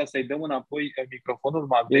momentul ăsta să-i dăm înapoi microfonul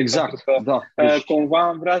Magdei, exact, pentru că cumva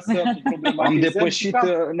am vrea să problematizăm. Am depășit,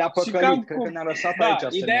 ne-a păcălit, cred că ne-a lăsat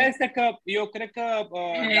aici. Ideea este că eu cred că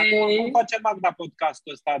acum face Magda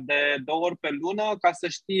podcastul ăsta de 2 ori pe lună, ca să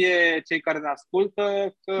știe cei care ne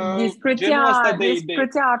ascultă că genul ăsta de idei.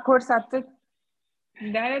 Discuția a curs atât.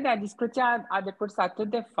 Da, discuția a decurs atât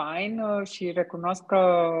de fain și recunosc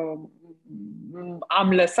că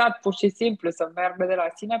am lăsat pur și simplu să meargă de la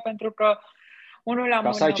sine, pentru că unul la mână...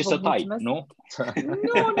 Ca să ai ce să tai, nu? Nu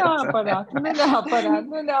neapărat.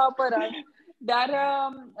 Dar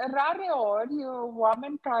rare ori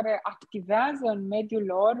oameni care activează în mediul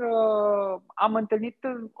lor i-am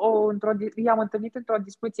întâlnit într-o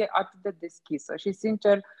discuție atât de deschisă și,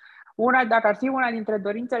 sincer, dacă ar fi una dintre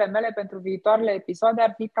dorințele mele pentru viitoarele episoade,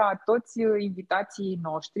 ar fi ca toți invitații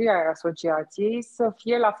noștri ai asociației să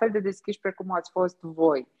fie la fel de deschiși precum ați fost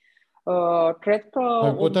voi. Cred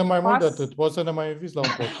că putem mai mult de atât. Poți să ne mai inviți la un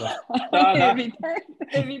podcast. Da.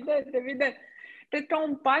 Evident. Cred că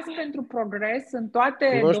un pas pentru progres în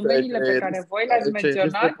toate domeniile pe care voi le-ați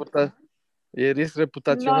menționat. E risc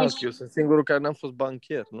reputațional. Eu sunt singurul care n-am fost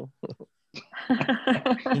banchier, nu?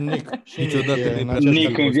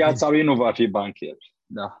 Nic în viața lui nu va fi banchier.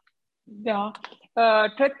 Da.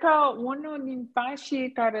 Cred că unul din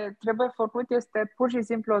pașii care trebuie făcut este pur și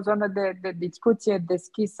simplu o zonă de discuție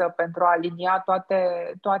deschisă pentru a alinia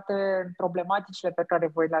toate problematicile pe care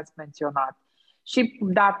voi le-ați menționat. Și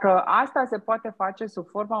dacă asta se poate face sub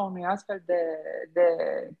forma unui astfel de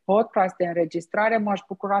podcast, de înregistrare, m-aș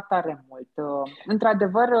bucura tare mult.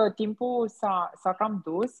 Într-adevăr, timpul s-a cam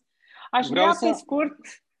dus. Aș vrea pe scurt...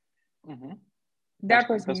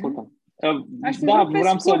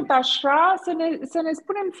 Așa, să ne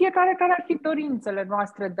spunem fiecare care ar fi dorințele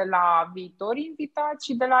noastre de la viitori invitați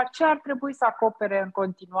și de la ce ar trebui să acopere în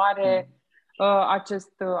continuare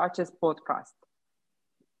acest podcast.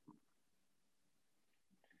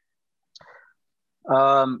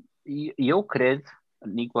 Eu cred,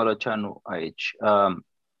 Nic Balaceanu aici,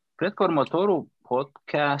 cred că următorul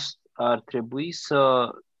podcast ar trebui să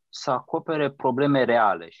acopere probleme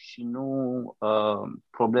reale și nu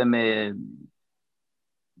probleme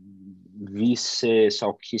vise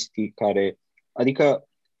sau chestii care... Adică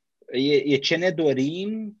e ce ne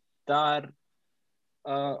dorim, dar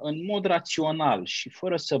în mod rațional și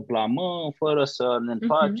fără să blamăm, fără să ne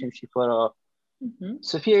întoarcem și fără...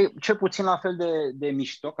 Să fie cel puțin la fel de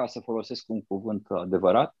mișto, ca să folosesc un cuvânt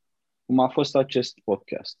adevărat, cum a fost acest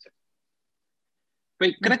podcast.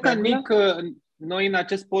 Păi, cred că, Nic, noi în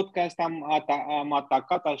acest podcast am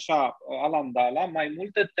atacat așa, alandala, mai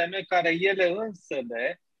multe teme care ele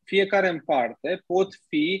însele, fiecare în parte, pot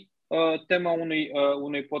fi tema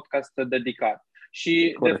unui podcast dedicat.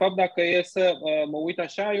 Și, corect, de fapt, dacă e să mă uit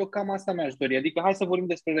așa, eu cam asta mi-aș dori. Adică hai să vorbim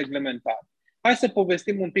despre reglementare. Hai să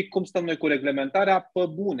povestim un pic cum stăm noi cu reglementarea pe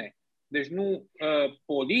bune. Deci nu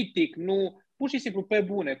politic, nu, pur și simplu pe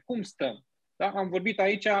bune. Cum stăm? Da? Am vorbit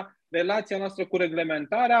aici, relația noastră cu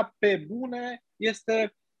reglementarea pe bune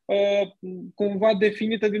este cumva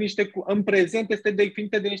definită de în prezent este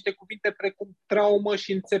definită de niște cuvinte precum traumă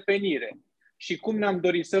și înțepenire. Și cum ne-am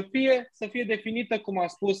dorit să fie definită, cum a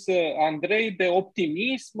spus Andrei, de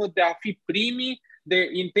optimism, de a fi primii, de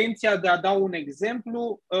intenția de a da un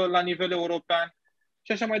exemplu la nivel european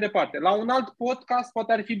și așa mai departe. La un alt podcast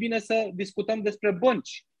poate ar fi bine să discutăm despre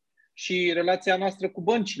bănci și relația noastră cu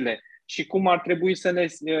băncile și cum ar trebui să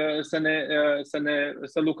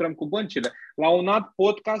lucrăm cu băncile. La un alt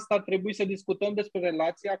podcast ar trebui să discutăm despre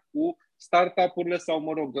relația cu startup-urile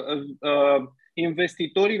sau,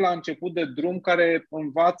 investitorii la început de drum care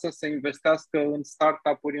învață să investească în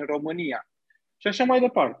startup-uri în România. Și așa mai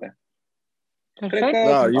departe. Cred că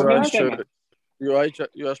Da, avem teme.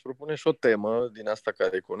 eu aș propune și o temă din asta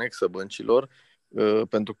care e conexă băncilor,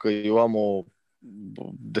 pentru că eu am o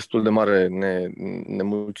destul de mare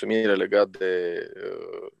nemulțumire legat de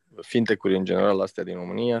fintech-uri în general, astea din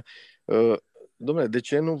România. Dom'le, de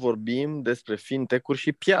ce nu vorbim despre fintech-uri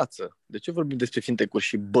și piață? De ce vorbim despre fintech-uri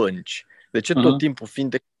și bănci? De ce tot timpul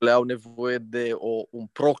fintech-urile au nevoie de un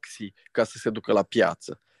proxy ca să se ducă la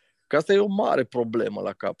piață? Că asta e o mare problemă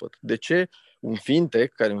la capăt. De ce un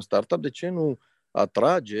fintech, care e un startup, de ce nu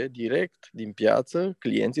atrage direct din piață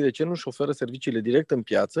clienții, de ce nu își oferă serviciile direct în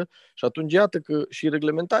piață? Și atunci iată că și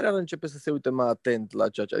reglementarea ar începe să se uite mai atent la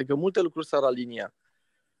ceea ce... Adică multe lucruri s-ar alinia.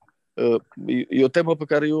 E o temă pe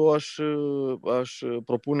care eu aș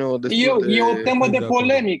propune-o destul de... E o temă de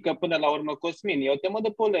polemică până la urmă, Cosmin. E o temă de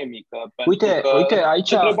polemică. Uite,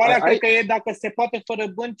 aici... Întrebarea cred că e dacă se poate fără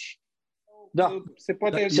bănci. Da. Se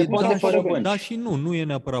poate fără bănci. Da și nu e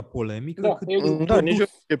neapărat polemică. Da, nici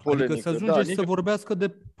e polemică. Adică să ajunge să vorbească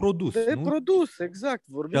de produs. De nu? produs, exact.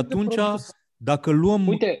 Și atunci, dacă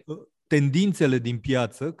luăm tendințele din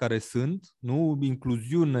piață care sunt, nu,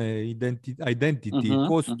 incluziune, identity,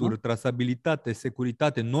 costuri, trasabilitate,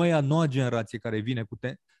 securitate, noua generație care vine cu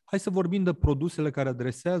hai să vorbim de produsele care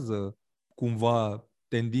adresează cumva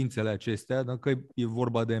tendințele acestea, dacă e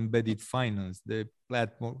vorba de embedded finance, de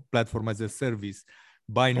platform as a service,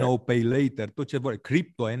 buy now, pay later, tot ce vor,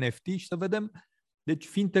 crypto, NFT, și să vedem. Deci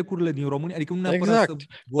fintech-urile din România, adică nu neapărat să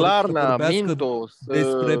vorbească Mintos,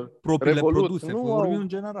 despre propriile Revolut, produse, vorbim în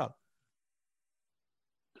general.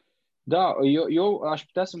 Da, eu aș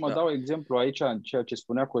putea să mă dau exemplu aici în ceea ce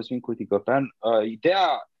spunea Cosmin Curticapean.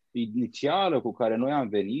 Ideea inițială cu care noi am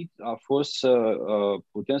venit a fost să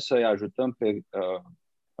putem să-i ajutăm pe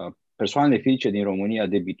persoanele fizice din România,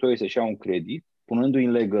 debitorii, să-și iau un credit, punându-i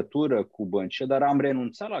în legătură cu băncile, dar am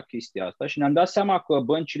renunțat la chestia asta și ne-am dat seama că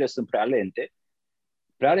băncile sunt prea lente,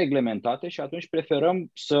 prea reglementate și atunci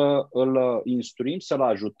preferăm să îl instruim, să-l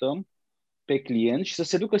ajutăm pe client și să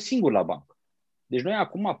se ducă singur la bancă. Deci noi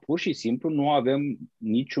acum pur și simplu nu avem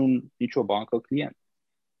nicio bancă client.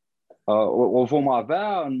 O vom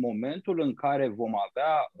avea în momentul în care vom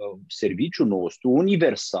avea serviciul nostru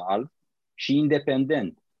universal și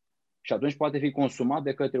independent. Și atunci poate fi consumat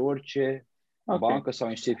de către orice bancă sau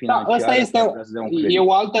instituție financiară. Asta este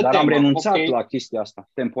o altă temă. Dar am renunțat la chestia asta,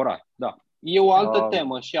 temporar. Da. E o altă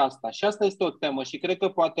temă și asta. Și asta este o temă și cred că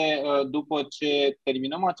poate după ce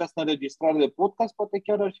terminăm această înregistrare de podcast, poate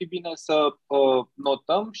chiar ar fi bine să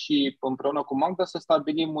notăm și împreună cu Magda să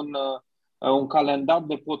stabilim un calendar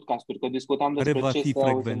de podcasturi, că discutam despre care va ce fi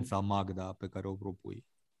frecvența, Magda, pe care o propui?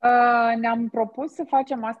 Ne-am propus să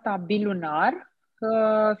facem asta bilunar,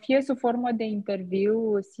 fie sub formă de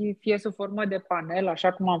interviu, fie sub formă de panel,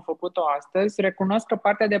 așa cum am făcut-o astăzi. Recunosc că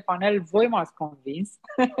partea de panel voi m-ați convins,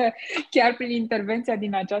 chiar prin intervenția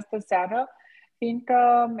din această seară, fiindcă,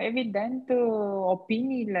 evident,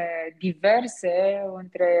 opiniile diverse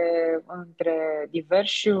între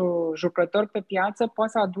diversi jucători pe piață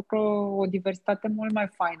poate să aducă o diversitate mult mai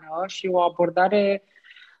faină și o abordare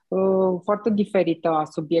foarte diferită a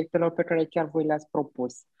subiectelor pe care chiar voi le-ați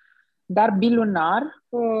propus. Dar bilunar,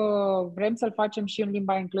 vrem să-l facem și în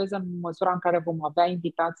limba engleză în măsura în care vom avea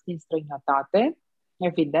invitați din străinătate.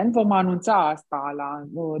 Evident, vom anunța asta la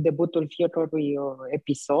debutul fiecărui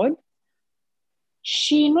episod.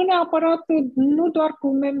 Și nu neapărat, nu doar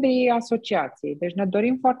cu membrii asociației. Deci ne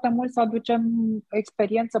dorim foarte mult să aducem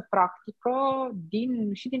experiență practică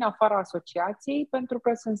și din afara asociației, pentru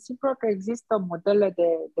că sunt sigură că există modele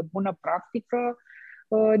de bună practică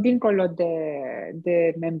dincolo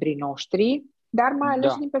de membrii noștri, dar mai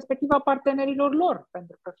ales din perspectiva partenerilor lor,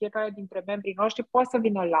 pentru că fiecare dintre membrii noștri poate să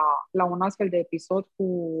vină la un astfel de episod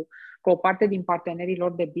cu o parte din partenerii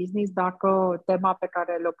lor de business dacă tema pe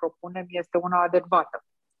care le propunem este una adecvată.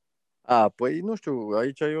 Păi nu știu,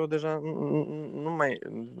 aici eu deja nu mai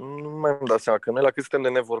îmi dau seama că noi la cât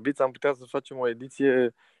suntem de nevorbiți am putea să facem o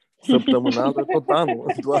ediție săptămânală tot anul,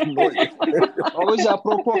 doar noi. Auzi,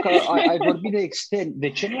 apropo că ai vorbit de extern, de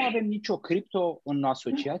ce nu avem nicio cripto în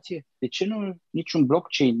asociație? De ce nu niciun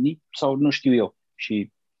blockchain sau nu știu eu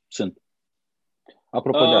și sunt?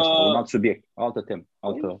 Apropo de asta, un alt subiect, altă temă,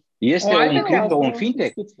 altă. Este un cripto, un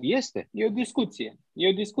fintech? Este. E o discuție. E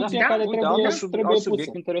o discuție care trebuie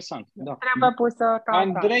pusă. Interesant. Da. Trebuie pusă ca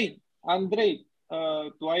Andrei,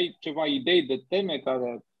 tu ai ceva idei de teme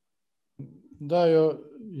care... Da,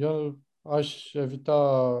 eu aș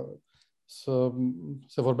evita să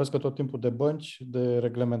se vorbească tot timpul de bănci, de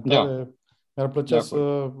reglementare. Da. Mi-ar plăcea să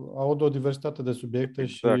aud o diversitate de subiecte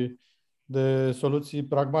și de soluții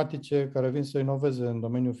pragmatice care vin să inoveze în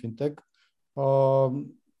domeniul fintech.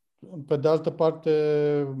 Pe de altă parte,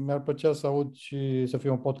 mi-ar plăcea să aud și să fie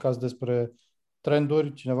un podcast despre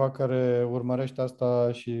trenduri, cineva care urmărește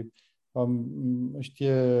asta și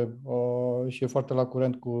știe și e foarte la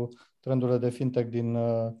curent cu trendurile de fintech din,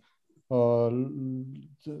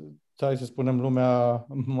 hai să spunem, lumea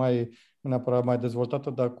nu neapărat mai dezvoltată,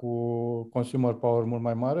 dar cu consumer power mult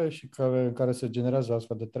mai mare și în care se generează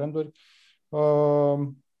astfel de trenduri.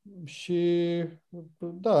 Și,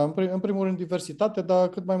 da, în primul rând diversitate, dar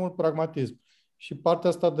cât mai mult pragmatism. Și partea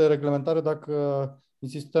asta de reglementare, dacă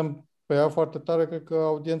insistăm pe ea foarte tare, cred că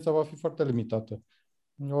audiența va fi foarte limitată.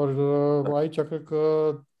 Ori aici cred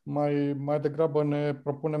că mai degrabă ne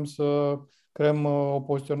propunem să creăm o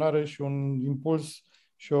poziționare și un impuls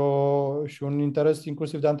și un interes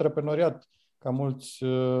inclusiv de antreprenoriat, ca mulți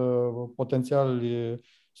potențiali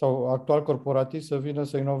sau actual corporativi să vină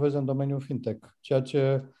să inoveze în domeniul fintech, ceea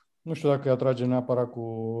ce nu știu dacă îi atrage neapărat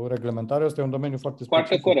cu reglementarea. Asta e un domeniu foarte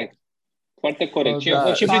specific. Foarte corect. Foarte corect.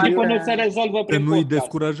 Da, și principiul nu se rezolvă prin nu îi podcast.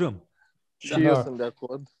 descurajăm. Și eu sunt de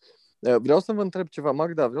acord. Vreau să vă întreb ceva,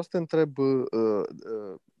 Magda, vreau să te întreb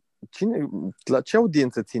la ce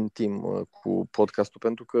audiență țintim cu podcastul?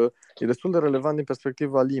 Pentru că e destul de relevant din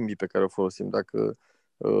perspectiva limbii pe care o folosim. Dacă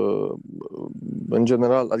în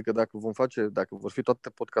general, adică dacă vor fi toate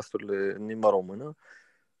podcasturile în limba română,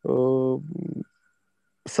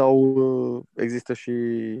 sau există și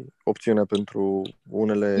opțiunea pentru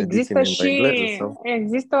unele ediții în limba engleză? Sau?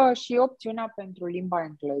 Există și opțiunea pentru limba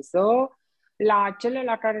engleză. La cele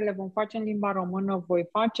la care le vom face în limba română voi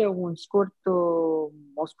face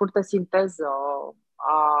o scurtă sinteză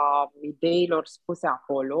a ideilor spuse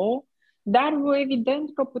acolo, dar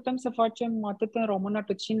evident că putem să facem atât în română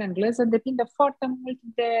cât și în engleză, depinde foarte mult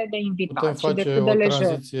de invitat și de cât de lejer. Putem face o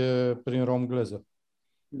tranziție prin romgleză.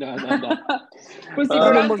 Da. Cu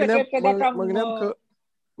siguranță,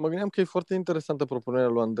 mă gândeam că e foarte interesantă propunerea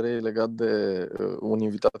lui Andrei legat de un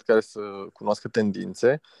invitat care să cunoască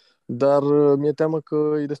tendințe, dar mi-e teamă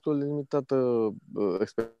că e destul de limitată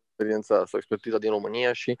experiența sau expertiza din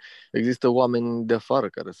România și există oameni de afară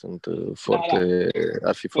care sunt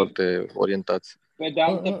ar fi foarte orientați. Pe de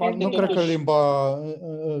altă parte, nu cred că limba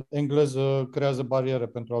engleză creează bariere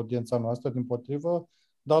pentru audiența noastră, dimpotrivă,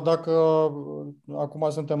 dar dacă acum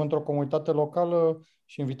suntem într-o comunitate locală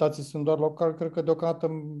și invitații sunt doar locali, cred că deocamdată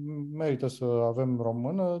merită să avem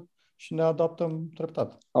română și ne adaptăm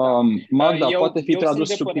treptat. Magda, poate fi tradus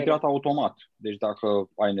subtitrat automat, deci dacă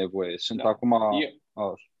ai nevoie. Sunt acum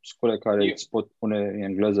scule care îți pot pune în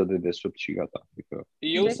engleză de desubt și gata. Adică...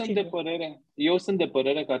 Eu sunt de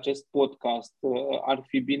părere că acest podcast ar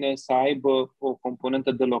fi bine să aibă o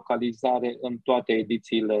componentă de localizare în toate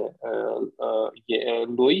edițiile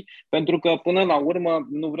lui, pentru că până la urmă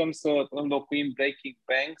nu vrem să înlocuim Breaking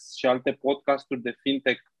Banks și alte podcasturi de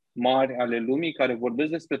fintech mari ale lumii care vorbesc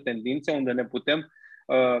despre tendințe, unde ne putem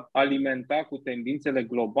alimenta cu tendințele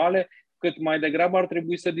globale, cât mai degrabă ar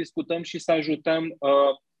trebui să discutăm și să ajutăm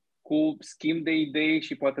cu schimb de idei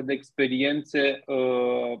și poate de experiențe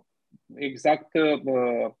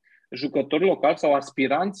jucători locali sau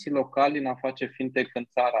aspiranți locali în a face fintech în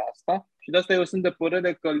țara asta. Și de asta eu sunt de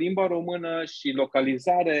părere că limba română și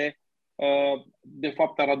localizare de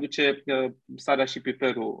fapt ar aduce sarea și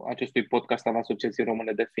piperul acestui podcast al Asociației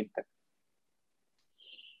Române de Fintech.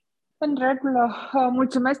 În regulă,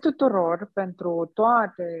 mulțumesc tuturor pentru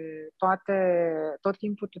tot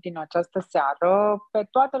inputul din această seară. Pe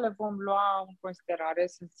toate le vom lua în considerare,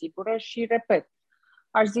 sunt sigură, și repet,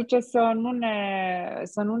 aș zice să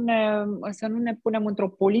nu ne punem într-o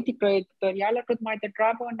politică editorială, cât mai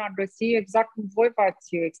degrabă în a găsi, exact cum voi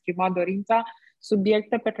v-ați exprimat dorința,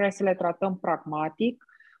 subiecte pe care să le tratăm pragmatic,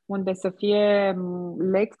 unde să fie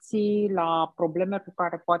lecții la probleme cu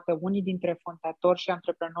care poate unii dintre fondatori și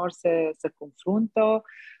antreprenori se confruntă,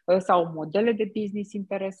 sau modele de business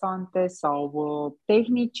interesante, sau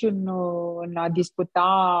tehnici în a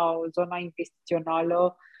discuta zona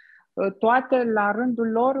investițională, toate la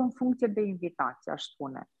rândul lor în funcție de invitație, aș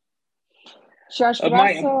spune. Și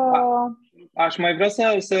aș mai vrea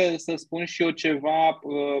să spun și eu ceva,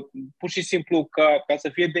 pur și simplu ca să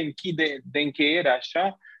fie de încheiere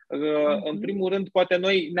așa. În primul rând, poate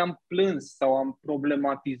noi ne-am plâns sau am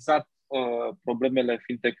problematizat problemele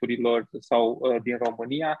fintech-urilor sau din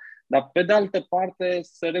România, dar pe de altă parte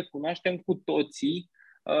să recunoaștem cu toții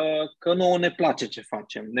că nouă ne place ce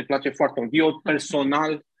facem. Ne place foarte mult. Eu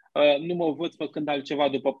personal nu mă văd făcând altceva.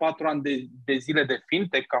 După 4 ani de zile de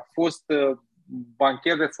fintech, a fost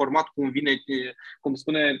bancher reformat,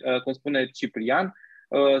 cum spune Ciprian,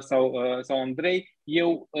 sau Andrei,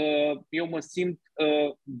 eu mă simt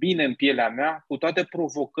bine în pielea mea cu toate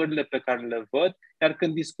provocările pe care le văd, iar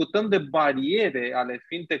când discutăm de bariere ale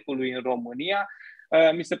fintech-ului în România,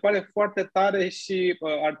 mi se pare foarte tare și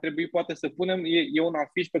ar trebui poate să punem, e un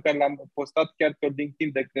afiș pe care l-am postat chiar pe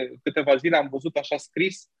LinkedIn de câteva zile, am văzut așa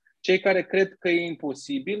scris: cei care cred că e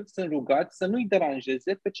imposibil sunt rugați să nu-i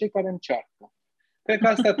deranjeze pe cei care încearcă. Cred că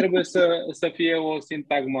asta trebuie să fie o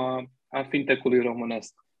sintagmă a fintech-ului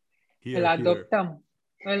românesc.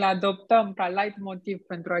 Îl adoptăm ca light motiv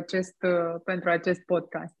pentru acest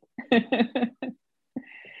podcast.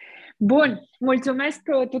 Bun, mulțumesc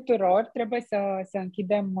tuturor. Trebuie să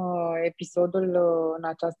închidem episodul în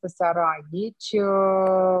această seară aici.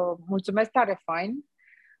 Mulțumesc tare fain.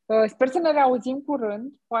 Sper să ne reauzim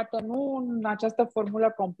curând, poate nu în această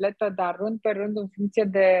formulă completă, dar rând pe rând în funcție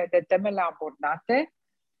de temele abordate.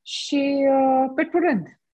 Și pe curând!